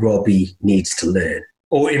thing Robbie needs to learn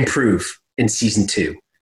or improve in season 2,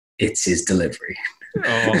 it's his delivery.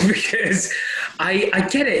 Oh. Because I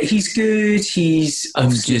get it. He's good. He's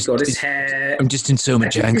got his hair. I'm just in so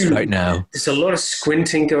much angst right now. There's a lot of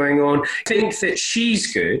squinting going on. I think that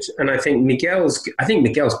she's good, and I think Miguel's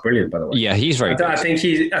brilliant, by the way. Yeah, he's very good. I think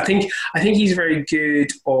he's very good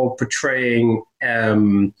of portraying.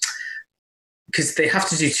 Because they have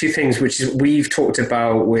to do 2 things, which is we've talked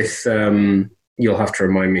about with. You'll have to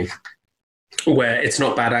remind me. Where it's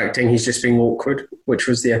not bad acting, he's just being awkward, which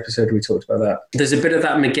was the episode we talked about that. There's a bit of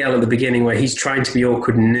that Miguel at the beginning where he's trying to be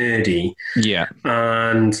awkward and nerdy. Yeah.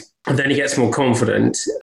 And then he gets more confident.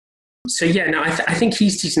 So, yeah, no, I think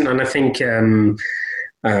he's decent. And I think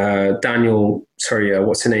Daniel,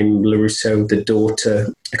 what's her name? LaRusso, the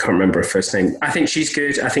daughter. I can't remember her first name. I think she's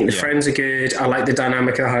good. I think the friends are good. I like the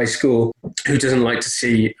dynamic of high school. Who doesn't like to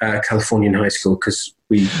see Californian high school? Because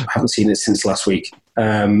we haven't seen it since last week.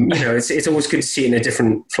 You know, it's always good to see it in a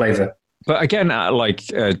different flavour. But again,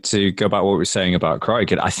 to go back to what we were saying about Karate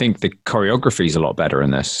Kid, I think the choreography is a lot better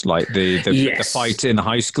in this. Like the fight in the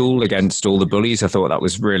high school against all the bullies, I thought that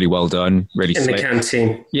was really well done, really in slick. The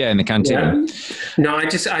canteen. Yeah, in the canteen. Yeah. No, I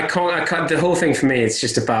can't. The whole thing for me, it's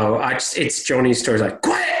just about. it's Johnny's story. It's like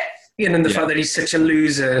quiet. And then the fact that he's such a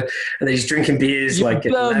loser and that he's drinking beers at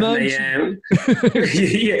 11 a.m.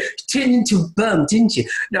 Yeah, turned into a bum, didn't you?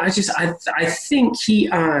 No, I think he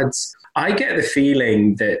adds. I get the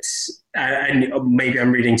feeling that, and maybe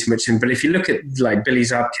I'm reading too much in, but if you look at like Billy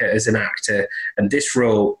Zabka as an actor and this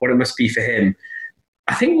role, what it must be for him,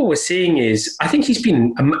 I think what we're seeing is, I think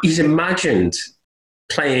he's imagined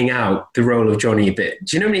playing out the role of Johnny a bit.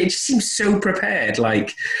 Do you know what I mean? It just seems so prepared.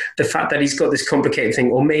 Like the fact that he's got this complicated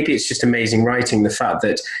thing, or maybe it's just amazing writing, the fact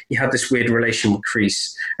that he had this weird relation with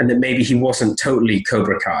Kreese and that maybe he wasn't totally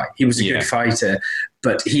Cobra Kai. He was a good fighter,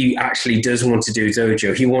 but he actually does want to do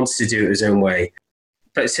dojo. He wants to do it his own way.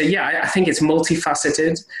 But so, yeah, I think it's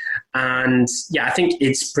multifaceted. And yeah, I think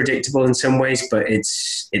it's predictable in some ways, but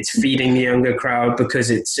it's feeding the younger crowd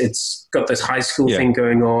because it's got this high school thing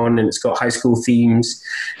going on and it's got high school themes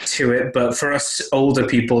to it. But for us older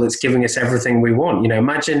people, it's giving us everything we want. You know,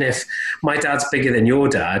 imagine if my dad's bigger than your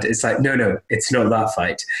dad. It's like, no, it's not that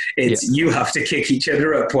fight. It's you have to kick each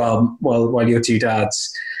other up while your 2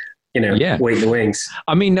 dads, you know, wait in the wings.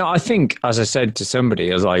 I mean, no, I think, as I said to somebody,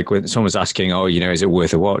 I was like, when someone was asking, oh, you know, is it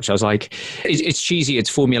worth a watch? I was like, it's cheesy, it's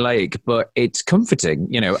formulaic, but it's comforting,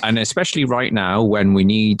 you know, and especially right now when we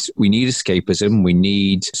need escapism, we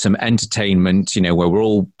need some entertainment, you know, where we're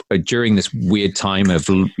all during this weird time of,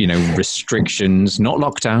 you know, restrictions, not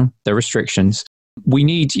lockdown, they're restrictions. We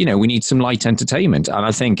need some light entertainment, and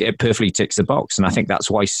I think it perfectly ticks the box. And I think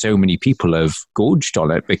that's why so many people have gorged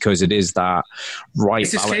on it, because it is that right.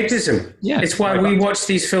 It's escapism. Yeah, it's why we watched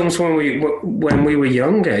these films when we were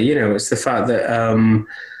younger. You know, it's the fact that and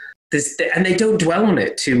they don't dwell on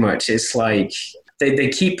it too much. It's like they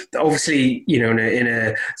keep, obviously, you know,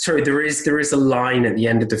 there is a line at the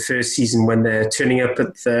end of the first season when they're turning up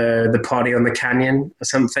at the party on the canyon or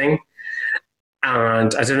something.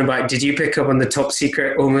 And I don't know did you pick up on the Top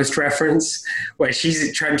Secret Almost reference where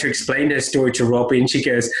she's trying to explain her story to Robbie and she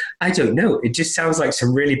goes, I don't know, it just sounds like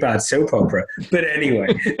some really bad soap opera. But anyway,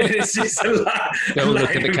 it's just a lot. Don't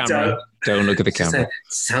look at the camera. Don't look at the camera.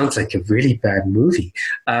 Sounds like a really bad movie.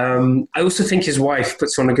 I also think his wife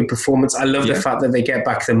puts on a good performance. I love the fact that they get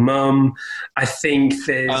back the mum. I think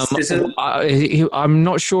I'm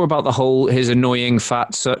not sure about his annoying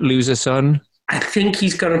fat loser son. I think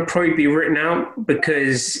he's going to probably be written out I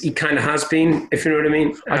he kind of has been, if you know what I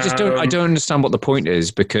mean. I don't understand what the point is,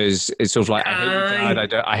 because it's sort of like, I hate your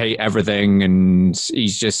dad, I hate everything, and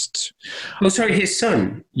he's just... Oh, sorry, his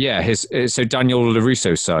son. Yeah, so Daniel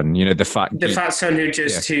LaRusso's son, you know, the fat son who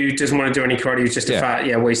doesn't want to do any karate, who's just a fat,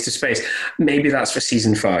 waste of space. Maybe that's for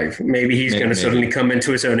season 5. Maybe he's going to suddenly come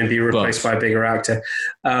into his own and be replaced by a bigger actor.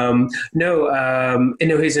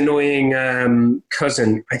 His annoying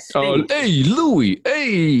cousin, I think. Oh, hey, Louis,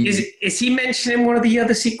 hey. Is he mentioned in one of the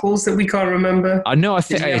other sequels that we can't remember? I know, I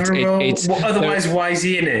think it's... Otherwise, why is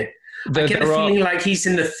he in it? I get the feeling like he's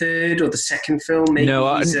in the third or the second film. Maybe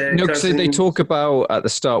because they talk about at the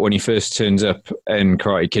start when he first turns up in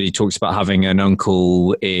Karate Kid, he talks about having an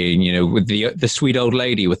uncle in, with the sweet old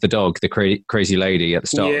lady with the dog, the crazy lady at the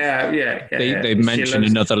start. Yeah. They mention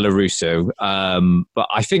another LaRusso, but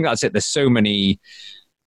I think that's it. There's so many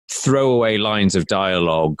throwaway lines of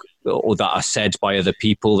dialogue or that are said by other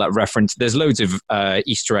people that reference. There's loads of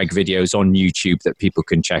Easter egg videos on YouTube that people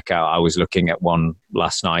can check out. I was looking at one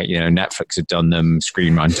last night. Netflix have done them,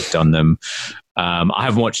 Screen Rant have done them. I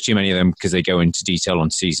haven't watched too many of them because they go into detail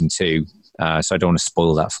on season 2. So I don't want to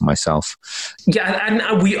spoil that for myself. Yeah, and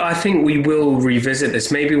I think we will revisit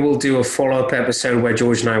this. Maybe we'll do a follow-up episode where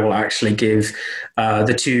George and I will actually give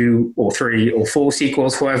the 2 or 3 or 4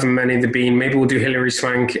 sequels, however many there been. Maybe we'll do Hilary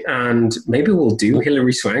Swank, and maybe we'll do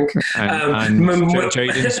Hilary Swank. And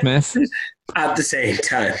Jaden Smith. At the same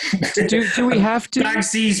time. Do we have to?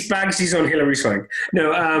 Bagsy's on Hilary Swank.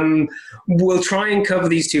 No, we'll try and cover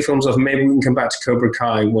these 2 films off. Maybe we can come back to Cobra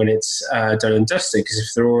Kai when it's done and dusted, because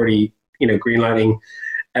if they're already... greenlighting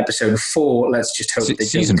episode 4. Let's just hope they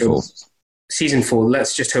season 4. Season 4.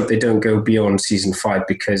 Let's just hope they don't go beyond season 5,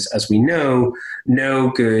 because, as we know,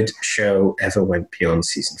 no good show ever went beyond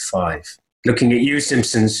season 5. Looking at you,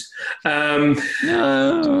 Simpsons.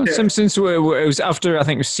 No, Simpsons it was after, I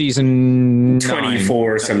think, it was season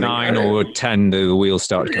 24 or something. 9 or 10. The wheels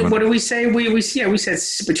started coming. What did we say? We said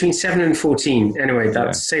between 7 and 14. Anyway,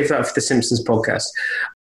 save that for the Simpsons podcast.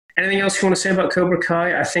 Anything else you want to say about Cobra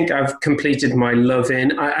Kai? I think I've completed my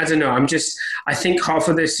love-in. I don't know. I think half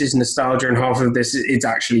of this is nostalgia and half of this is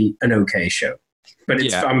actually an okay show. But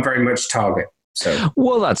I'm very much target. So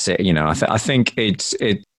well, that's it. I think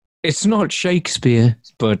it's not Shakespeare,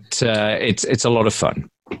 but it's a lot of fun.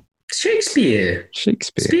 Shakespeare.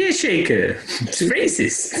 Spear shaker. It's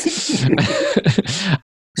racist.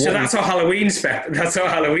 So that's our Halloween That's our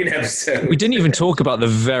Halloween episode. We didn't even talk about the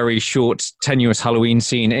very short, tenuous Halloween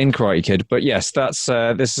scene in Karate Kid, but yes,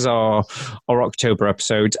 this is our October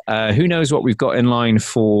episode. Who knows what we've got in line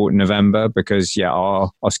for November? Because our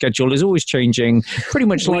schedule is always changing, pretty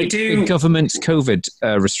much like the government's COVID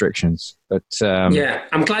restrictions. But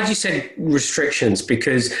I'm glad you said restrictions,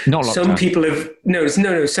 because some people have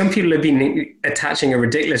some people have been attaching a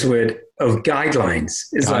ridiculous word of guidelines.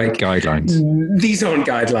 It's like guidelines. These aren't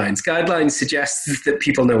guidelines. Guidelines suggest that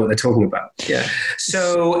people know what they're talking about. Yeah.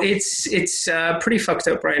 So it's pretty fucked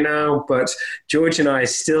up right now, but George and I are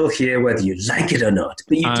still here, whether you like it or not.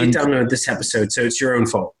 But you did download this episode, so it's your own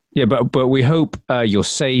fault. Yeah, but we hope you're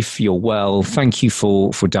safe, you're well. Thank you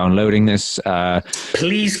for downloading this.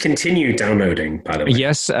 Please continue downloading, by the way.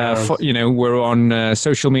 Yes, we're on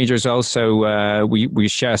social media as well. So we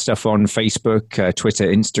share stuff on Facebook, Twitter,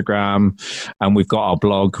 Instagram, and we've got our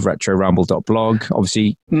blog, retroramble.blog.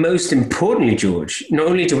 Obviously, most importantly, George, not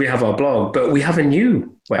only do we have our blog, but we have a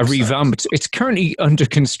new website. A revamped. It's currently under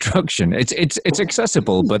construction. It's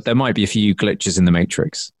accessible, but there might be a few glitches in the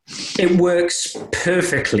matrix. It works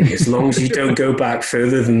perfectly as long as you don't go back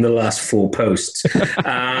further than the last 4 posts.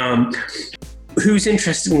 Who's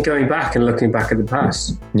interested in going back and looking back at the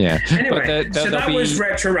past? Yeah. Anyway, so that was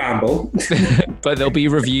Retro Ramble. But there'll be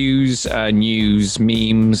reviews, news,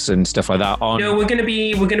 memes, and stuff like that on. No, we're going to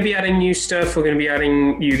be adding new stuff. We're going to be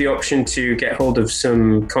adding you the option to get hold of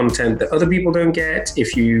some content that other people don't get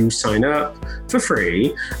if you sign up for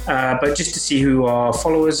free. But just to see who our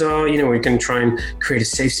followers are, we can try and create a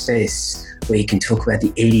safe space where you can talk about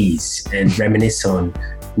the 80s and reminisce on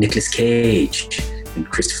Nicolas Cage and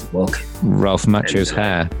Christopher Walken. Ralph Macchio's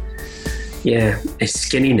hair. Yeah, his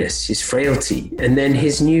skinniness, his frailty, and then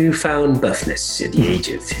his newfound buffness at the age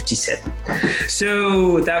of 57.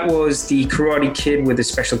 So that was the Karate Kid with a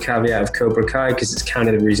special caveat of Cobra Kai, because it's kind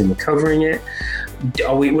of the reason we're covering it.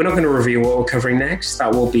 We're not going to reveal what we're covering next.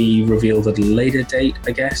 That will be revealed at a later date,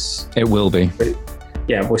 I guess. It will be. But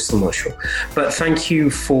yeah, we're still not sure. But thank you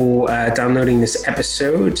for downloading this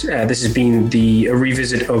episode. This has been a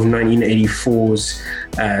revisit of 1984's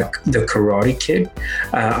The Karate Kid.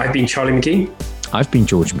 I've been Charlie McGee. I've been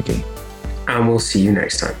George McGee. And we'll see you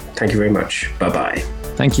next time. Thank you very much. Bye-bye.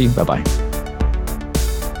 Thank you. Bye-bye.